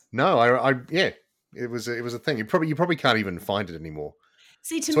this. No, it was a thing. You probably can't even find it anymore.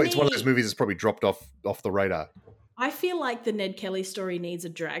 See, it's one of those movies that's probably dropped off the radar. I feel like the Ned Kelly story needs a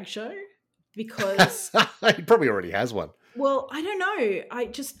drag show because he probably already has one. Well, I don't know. I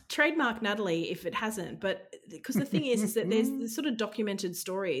just trademark Natalie if it hasn't, but because the thing is that there's sort of documented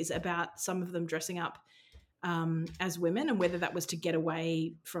stories about some of them dressing up as women, and whether that was to get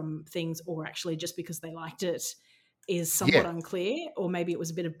away from things or actually just because they liked it is somewhat unclear, or maybe it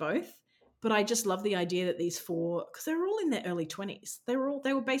was a bit of both. But I just love the idea that these four, because they were all in their early 20s, they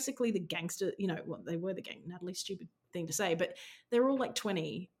were basically the gangster, they were the gang. Natalie's stupid thing to say, but they were all like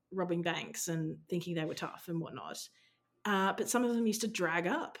 20, robbing banks and thinking they were tough and whatnot. But some of them used to drag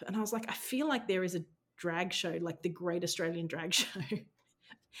up, and I was like, I feel like there is a drag show, like the Great Australian Drag Show.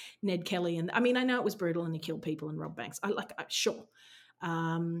 Ned Kelly, and I mean, I know it was brutal and he killed people and robbed banks. Sure,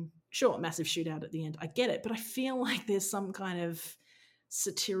 massive shootout at the end. I get it, but I feel like there's some kind of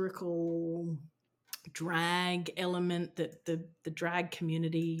satirical drag element that the drag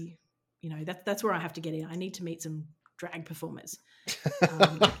community, that's where I have to get in. I need to meet some drag performers.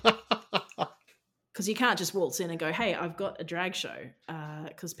 Because you can't just waltz in and go, hey, I've got a drag show,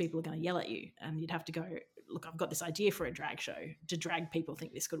 because people are going to yell at you, and you'd have to go, look, I've got this idea for a drag show. Do drag people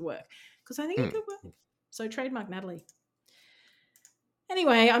think this could work? Because I think it could work. So trademark Natalie.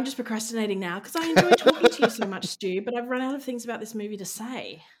 Anyway, I'm just procrastinating now because I enjoy talking to you so much, Stu, but I've run out of things about this movie to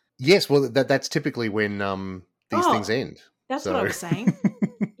say. Yes, well, that's typically when these things end. That's what I was saying.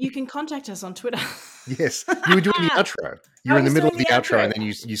 You can contact us on Twitter. Yes. You were doing the outro. You were in the middle of the outro and then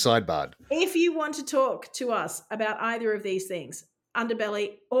you sidebarred. If you want to talk to us about either of these things,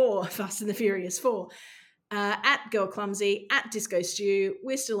 Underbelly or Fast and the Furious 4, at Girl Clumsy, at Disco Stew,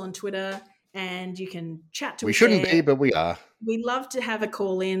 we're still on Twitter and you can chat to us. We shouldn't be, but we are. We love to have a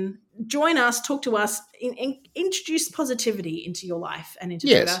call in. Join us, talk to us, introduce positivity into your life and into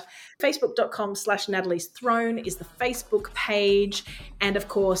Twitter. Facebook.com/Natalie's Throne is the Facebook page. And of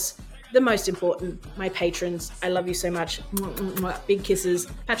course, the most important, my patrons, I love you so much. Big kisses.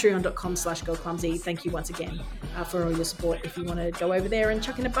 Patreon.com/GoClumsy. Thank you once again for all your support. If you want to go over there and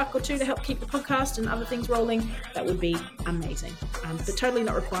chuck in $1 or $2 to help keep the podcast and other things rolling, that would be amazing. But totally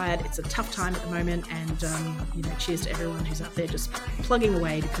not required. It's a tough time at the moment, and cheers to everyone who's out there just plugging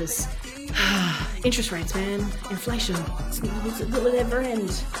away because interest rates, man, inflation. Will it ever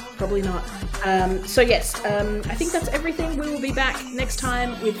end? Probably not. So yes, I think that's everything. We will be back next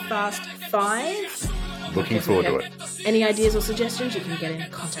time with Fast 5. Looking forward to it. Any ideas or suggestions, you can get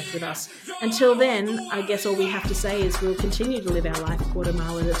in contact with us. Until then, I guess all we have to say is we'll continue to live our life a quarter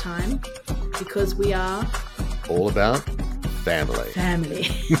mile at a time because we are all about family. Family.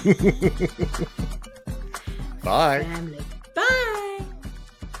 Bye. Family. Bye.